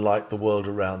were unlike the world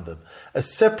around them, a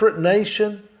separate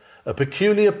nation, a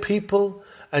peculiar people,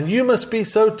 and you must be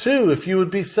so too if you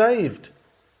would be saved.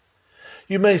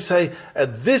 You may say,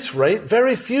 at this rate,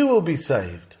 very few will be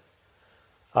saved.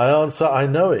 I answer, I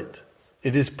know it.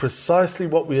 It is precisely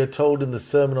what we are told in the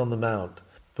Sermon on the Mount.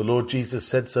 The Lord Jesus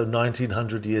said so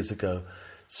 1900 years ago.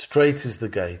 Strait is the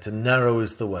gate, and narrow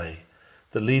is the way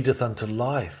that leadeth unto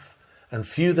life, and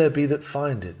few there be that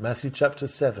find it. Matthew chapter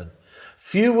 7.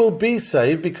 Few will be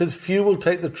saved because few will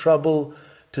take the trouble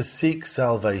to seek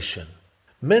salvation.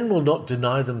 Men will not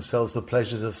deny themselves the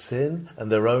pleasures of sin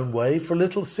and their own way for a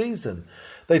little season.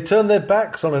 They turn their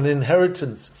backs on an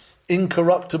inheritance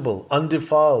incorruptible,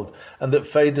 undefiled, and that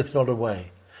fadeth not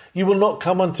away. You will not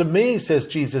come unto me, says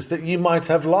Jesus, that ye might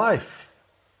have life.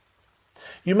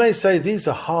 You may say, these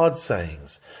are hard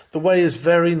sayings. The way is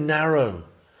very narrow.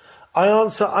 I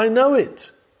answer, I know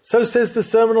it. So says the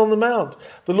Sermon on the Mount.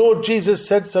 The Lord Jesus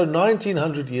said so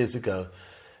 1900 years ago.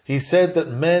 He said that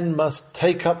men must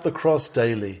take up the cross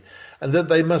daily and that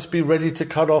they must be ready to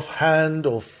cut off hand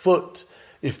or foot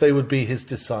if they would be his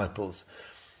disciples.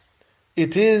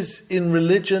 It is in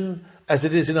religion as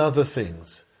it is in other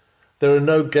things. There are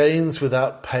no gains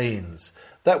without pains.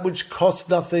 That which costs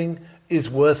nothing is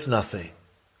worth nothing.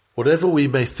 Whatever we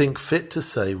may think fit to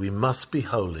say, we must be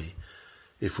holy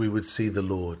if we would see the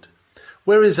Lord.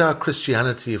 Where is our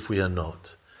Christianity if we are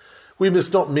not? We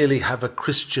must not merely have a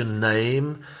Christian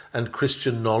name and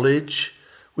Christian knowledge.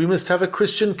 We must have a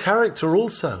Christian character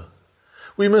also.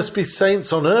 We must be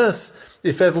saints on earth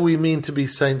if ever we mean to be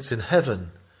saints in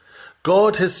heaven.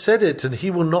 God has said it, and he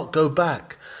will not go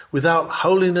back. Without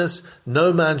holiness,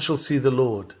 no man shall see the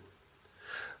Lord.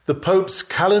 The Pope's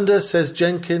calendar, says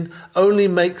Jenkin, only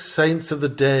makes saints of the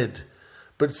dead,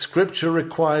 but Scripture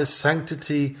requires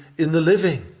sanctity in the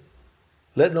living.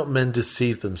 Let not men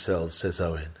deceive themselves, says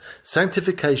Owen.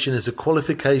 Sanctification is a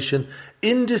qualification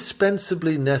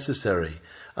indispensably necessary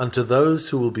unto those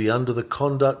who will be under the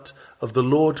conduct of the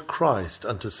Lord Christ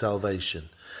unto salvation.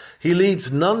 He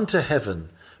leads none to heaven,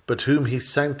 but whom he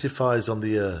sanctifies on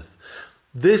the earth.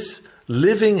 This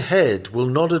living head will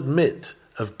not admit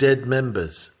of dead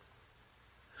members.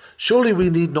 Surely we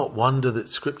need not wonder that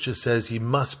Scripture says ye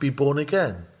must be born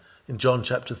again in John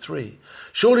chapter 3.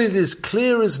 Surely it is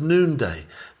clear as noonday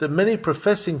that many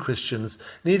professing Christians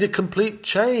need a complete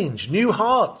change, new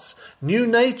hearts, new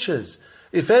natures,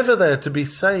 if ever they are to be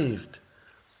saved.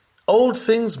 Old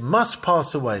things must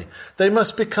pass away. They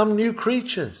must become new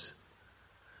creatures.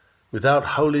 Without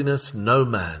holiness no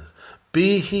man,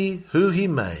 be he who he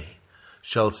may,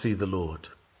 shall see the Lord.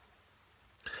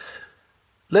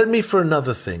 Let me, for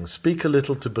another thing, speak a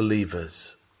little to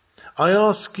believers. I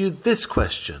ask you this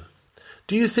question.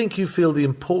 Do you think you feel the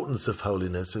importance of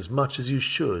holiness as much as you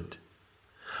should?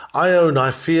 I own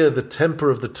I fear the temper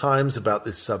of the times about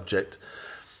this subject.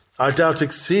 I doubt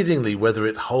exceedingly whether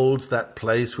it holds that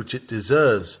place which it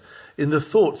deserves in the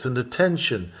thoughts and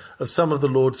attention of some of the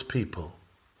Lord's people.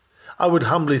 I would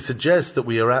humbly suggest that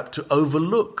we are apt to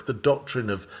overlook the doctrine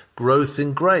of growth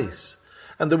in grace,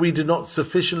 and that we do not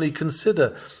sufficiently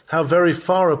consider how very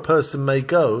far a person may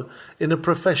go in a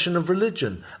profession of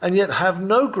religion and yet have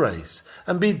no grace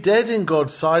and be dead in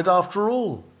God's sight after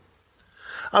all.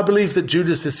 I believe that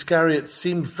Judas Iscariot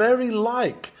seemed very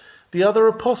like the other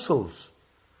apostles.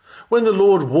 When the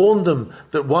Lord warned them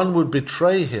that one would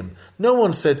betray him, no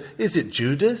one said, "Is it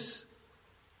Judas?"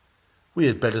 We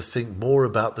had better think more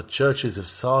about the churches of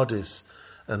Sardis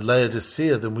and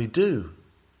Laodicea than we do.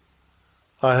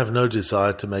 I have no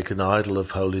desire to make an idol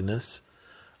of holiness.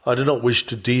 I do not wish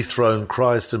to dethrone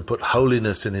Christ and put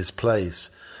holiness in his place.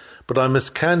 But I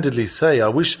must candidly say I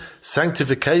wish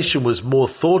sanctification was more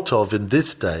thought of in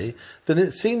this day than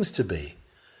it seems to be.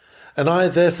 And I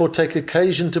therefore take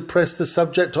occasion to press the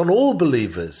subject on all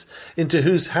believers into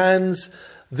whose hands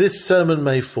this sermon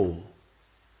may fall.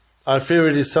 I fear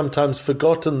it is sometimes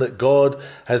forgotten that God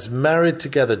has married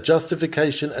together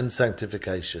justification and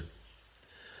sanctification.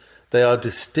 They are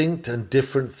distinct and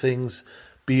different things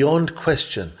beyond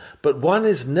question, but one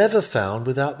is never found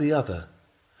without the other.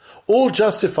 All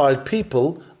justified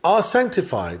people are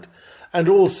sanctified, and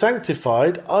all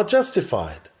sanctified are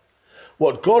justified.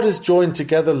 What God has joined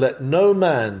together, let no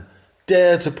man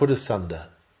dare to put asunder.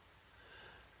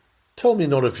 Tell me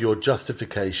not of your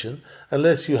justification,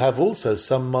 unless you have also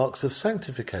some marks of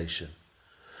sanctification.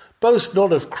 Boast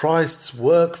not of Christ's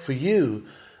work for you,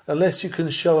 unless you can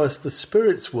show us the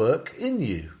Spirit's work in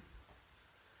you.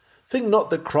 Think not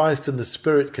that Christ and the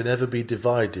Spirit can ever be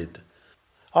divided.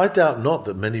 I doubt not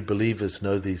that many believers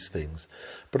know these things,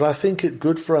 but I think it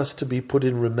good for us to be put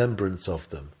in remembrance of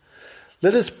them.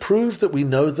 Let us prove that we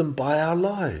know them by our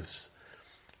lives.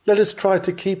 Let us try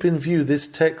to keep in view this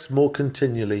text more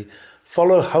continually.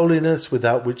 Follow holiness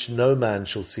without which no man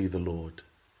shall see the Lord.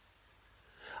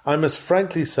 I must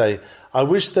frankly say, I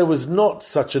wish there was not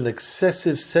such an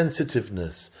excessive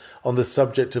sensitiveness on the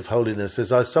subject of holiness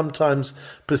as I sometimes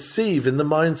perceive in the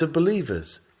minds of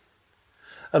believers.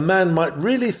 A man might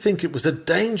really think it was a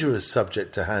dangerous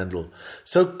subject to handle,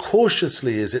 so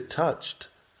cautiously is it touched.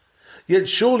 Yet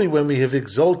surely when we have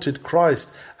exalted Christ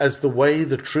as the way,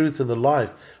 the truth, and the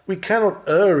life, we cannot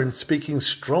err in speaking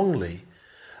strongly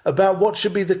about what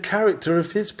should be the character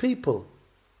of his people.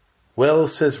 Well,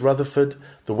 says Rutherford,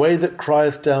 the way that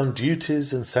crieth down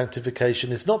duties and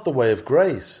sanctification is not the way of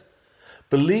grace.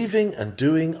 Believing and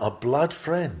doing are blood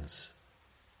friends.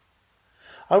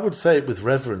 I would say it with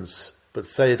reverence, but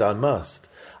say it I must.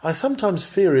 I sometimes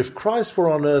fear if Christ were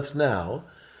on earth now,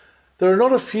 there are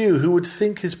not a few who would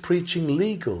think his preaching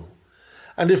legal.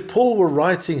 And if Paul were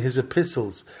writing his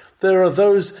epistles, there are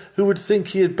those who would think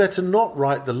he had better not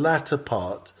write the latter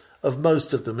part of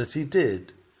most of them as he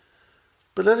did.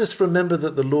 But let us remember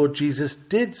that the Lord Jesus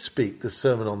did speak the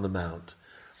Sermon on the Mount,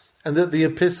 and that the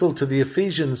epistle to the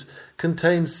Ephesians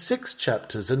contains 6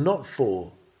 chapters and not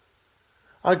 4.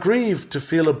 I grieve to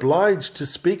feel obliged to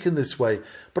speak in this way,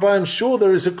 but I am sure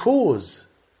there is a cause.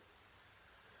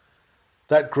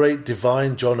 That great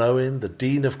divine John Owen, the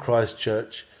Dean of Christ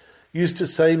Church, used to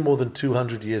say more than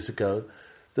 200 years ago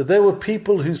that there were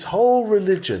people whose whole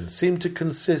religion seemed to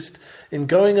consist in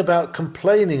going about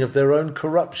complaining of their own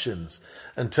corruptions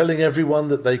and telling everyone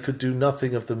that they could do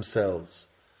nothing of themselves.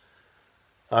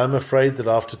 I am afraid that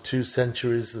after 2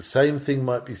 centuries the same thing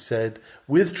might be said,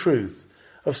 with truth,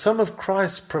 of some of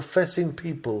Christ's professing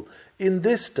people in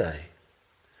this day.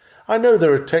 I know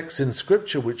there are texts in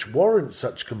Scripture which warrant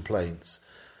such complaints.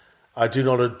 I do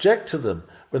not object to them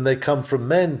when they come from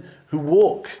men who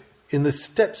walk in the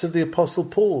steps of the Apostle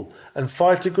Paul and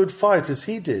fight a good fight as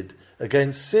he did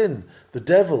against sin, the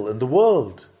devil, and the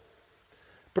world.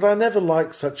 But I never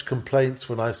like such complaints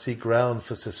when I see ground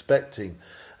for suspecting,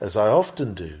 as I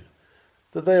often do,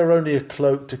 that they are only a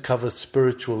cloak to cover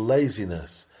spiritual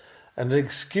laziness and an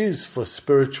excuse for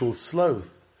spiritual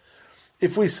sloth.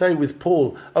 If we say with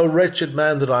Paul, "O wretched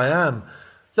man that I am,"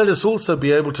 let us also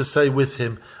be able to say with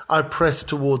him, "I press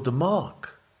toward the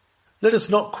mark." Let us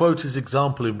not quote his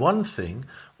example in one thing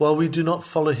while we do not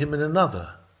follow him in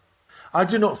another. I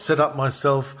do not set up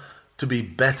myself to be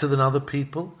better than other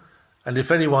people, and if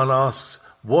anyone asks,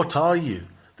 "What are you,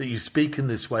 that you speak in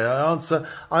this way?" I answer,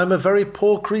 "I am a very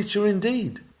poor creature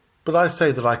indeed." But I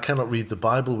say that I cannot read the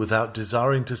Bible without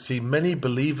desiring to see many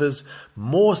believers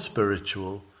more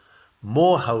spiritual,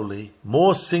 more holy,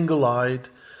 more single-eyed,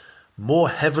 more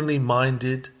heavenly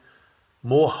minded,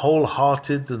 more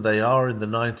wholehearted than they are in the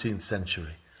 19th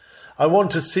century. I want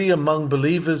to see among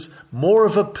believers more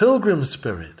of a pilgrim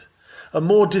spirit, a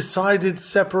more decided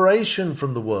separation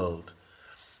from the world,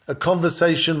 a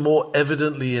conversation more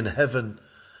evidently in heaven,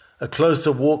 a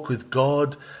closer walk with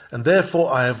God, and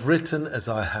therefore I have written as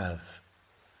I have.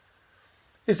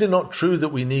 Is it not true that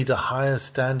we need a higher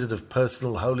standard of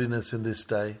personal holiness in this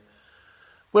day?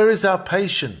 Where is our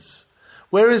patience?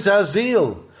 Where is our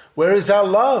zeal? Where is our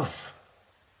love?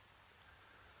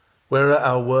 Where are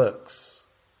our works?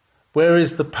 Where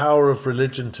is the power of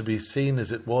religion to be seen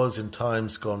as it was in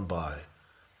times gone by?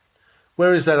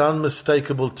 Where is that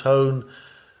unmistakable tone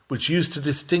which used to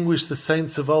distinguish the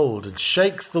saints of old and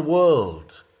shakes the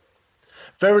world?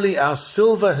 Verily, our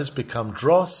silver has become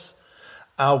dross,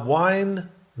 our wine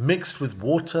mixed with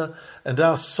water, and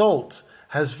our salt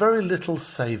has very little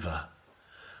savour.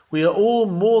 We are all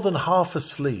more than half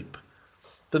asleep.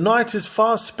 The night is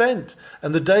far spent,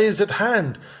 and the day is at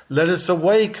hand. Let us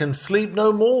awake and sleep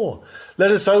no more. Let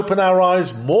us open our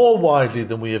eyes more widely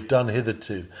than we have done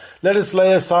hitherto. Let us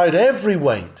lay aside every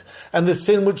weight, and the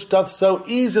sin which doth so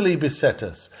easily beset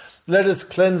us. Let us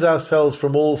cleanse ourselves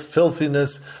from all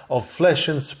filthiness of flesh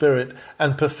and spirit,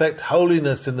 and perfect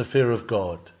holiness in the fear of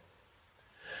God.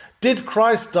 Did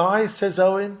Christ die, says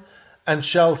Owen, and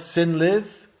shall sin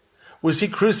live? Was he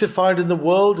crucified in the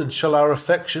world, and shall our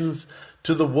affections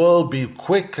to the world be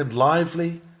quick and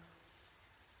lively?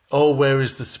 Oh, where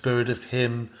is the spirit of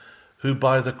him who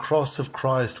by the cross of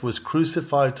Christ was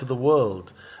crucified to the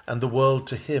world, and the world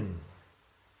to him?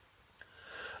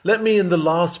 Let me in the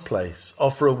last place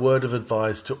offer a word of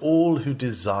advice to all who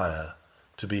desire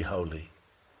to be holy.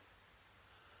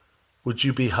 Would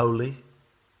you be holy?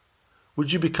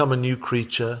 Would you become a new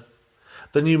creature?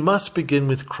 Then you must begin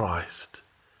with Christ.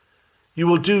 You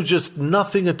will do just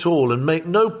nothing at all and make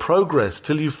no progress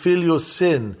till you feel your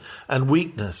sin and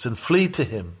weakness and flee to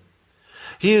him.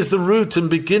 He is the root and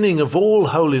beginning of all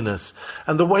holiness,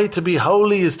 and the way to be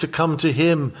holy is to come to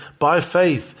him by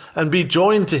faith and be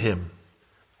joined to him.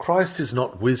 Christ is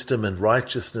not wisdom and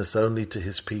righteousness only to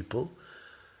his people,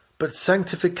 but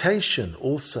sanctification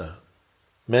also.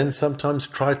 Men sometimes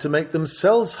try to make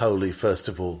themselves holy first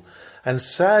of all, and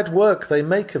sad work they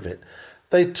make of it.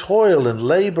 They toil and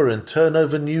labour and turn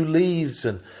over new leaves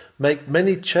and make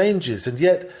many changes, and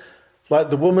yet, like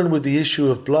the woman with the issue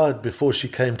of blood before she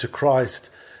came to Christ,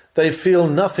 they feel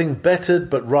nothing bettered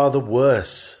but rather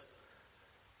worse.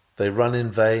 They run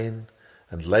in vain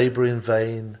and labour in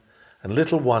vain, and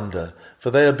little wonder,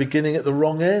 for they are beginning at the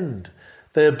wrong end.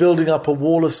 They are building up a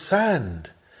wall of sand.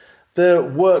 Their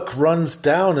work runs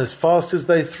down as fast as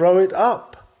they throw it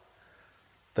up.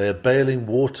 They are bailing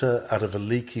water out of a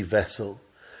leaky vessel.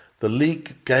 The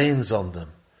leak gains on them,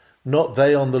 not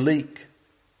they on the leak.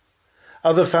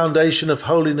 Other foundation of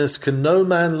holiness can no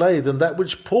man lay than that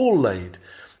which Paul laid,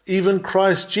 even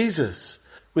Christ Jesus.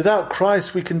 Without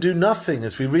Christ we can do nothing,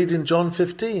 as we read in John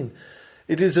 15.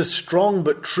 It is a strong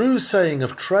but true saying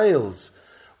of Trails: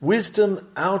 wisdom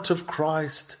out of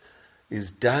Christ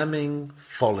is damning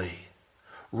folly.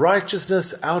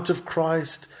 Righteousness out of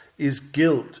Christ is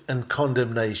guilt and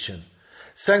condemnation.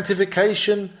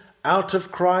 Sanctification out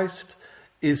of Christ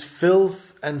is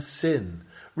filth and sin.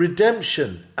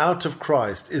 Redemption out of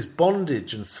Christ is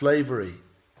bondage and slavery.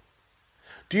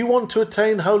 Do you want to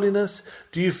attain holiness?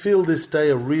 Do you feel this day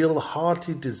a real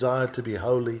hearty desire to be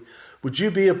holy? Would you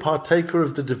be a partaker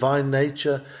of the divine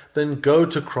nature? Then go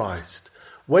to Christ.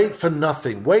 Wait for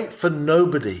nothing. Wait for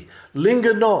nobody.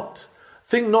 Linger not.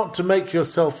 Think not to make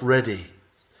yourself ready.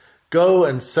 Go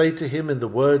and say to him in the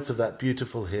words of that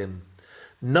beautiful hymn,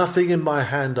 "Nothing in my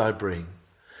hand I bring.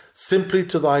 Simply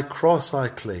to thy cross I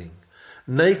cling.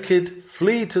 Naked,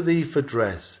 flee to thee for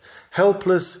dress.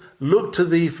 Helpless, look to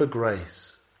thee for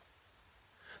grace."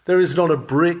 There is not a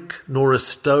brick nor a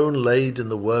stone laid in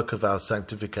the work of our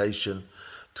sanctification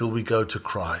till we go to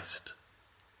Christ.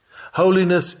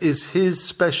 Holiness is his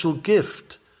special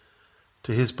gift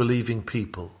to his believing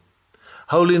people.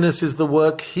 Holiness is the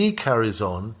work he carries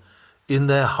on in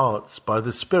their hearts by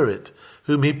the Spirit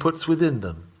whom he puts within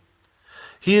them.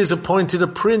 He is appointed a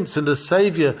prince and a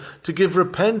saviour to give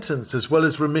repentance as well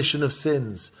as remission of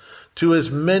sins. To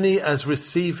as many as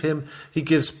receive him, he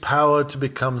gives power to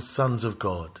become sons of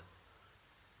God.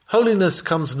 Holiness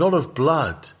comes not of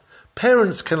blood.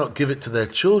 Parents cannot give it to their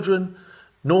children,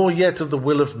 nor yet of the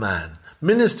will of man.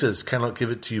 Ministers cannot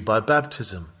give it to you by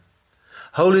baptism.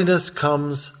 Holiness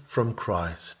comes from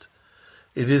Christ.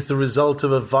 It is the result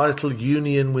of a vital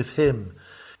union with him.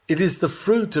 It is the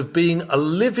fruit of being a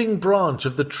living branch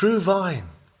of the true vine.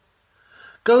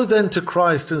 Go then to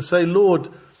Christ and say, "Lord,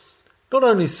 not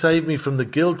only save me from the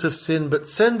guilt of sin, but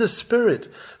send the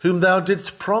Spirit whom thou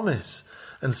didst promise,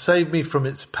 and save me from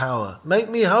its power. Make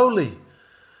me holy.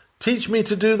 Teach me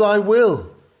to do thy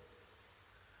will."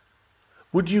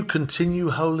 Would you continue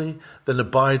holy? Then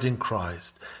abide in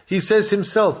Christ. He says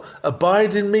himself,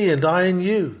 abide in me and I in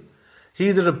you.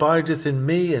 He that abideth in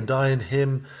me and I in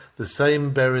him, the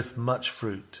same beareth much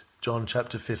fruit. John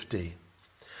chapter 15.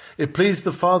 It pleased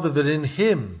the Father that in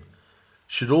him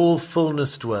should all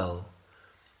fullness dwell,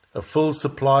 a full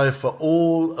supply for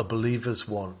all a believer's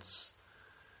wants.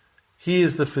 He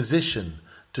is the physician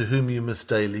to whom you must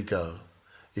daily go,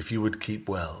 if you would keep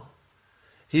well.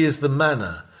 He is the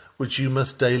manna which you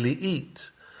must daily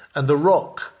eat, and the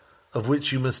rock of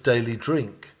which you must daily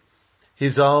drink.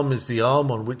 His arm is the arm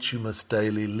on which you must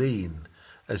daily lean,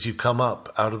 as you come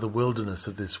up out of the wilderness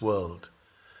of this world.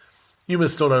 You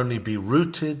must not only be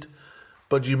rooted,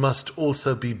 but you must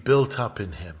also be built up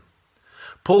in him.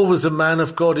 Paul was a man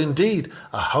of God indeed,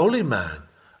 a holy man,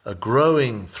 a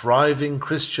growing, thriving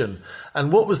Christian.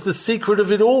 And what was the secret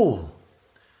of it all?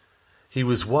 He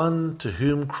was one to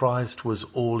whom Christ was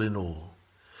all in all.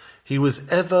 He was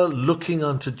ever looking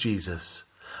unto Jesus.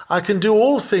 I can do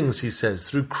all things, he says,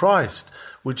 through Christ,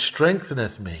 which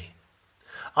strengtheneth me.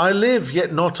 I live,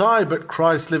 yet not I, but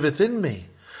Christ liveth in me.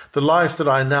 The life that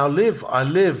I now live, I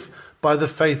live by the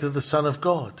faith of the Son of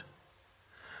God.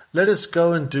 Let us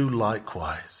go and do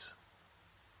likewise.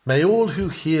 May all who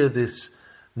hear this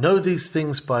know these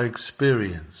things by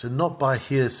experience and not by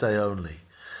hearsay only.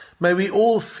 May we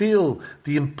all feel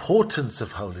the importance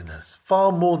of holiness,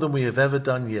 far more than we have ever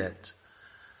done yet.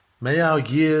 May our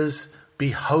years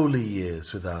be holy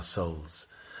years with our souls,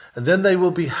 and then they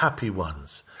will be happy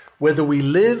ones. Whether we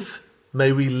live,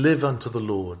 may we live unto the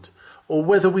Lord, or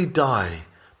whether we die,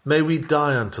 may we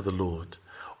die unto the Lord.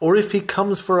 Or if he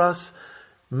comes for us,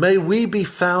 may we be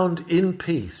found in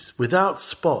peace, without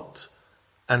spot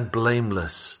and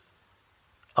blameless.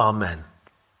 Amen.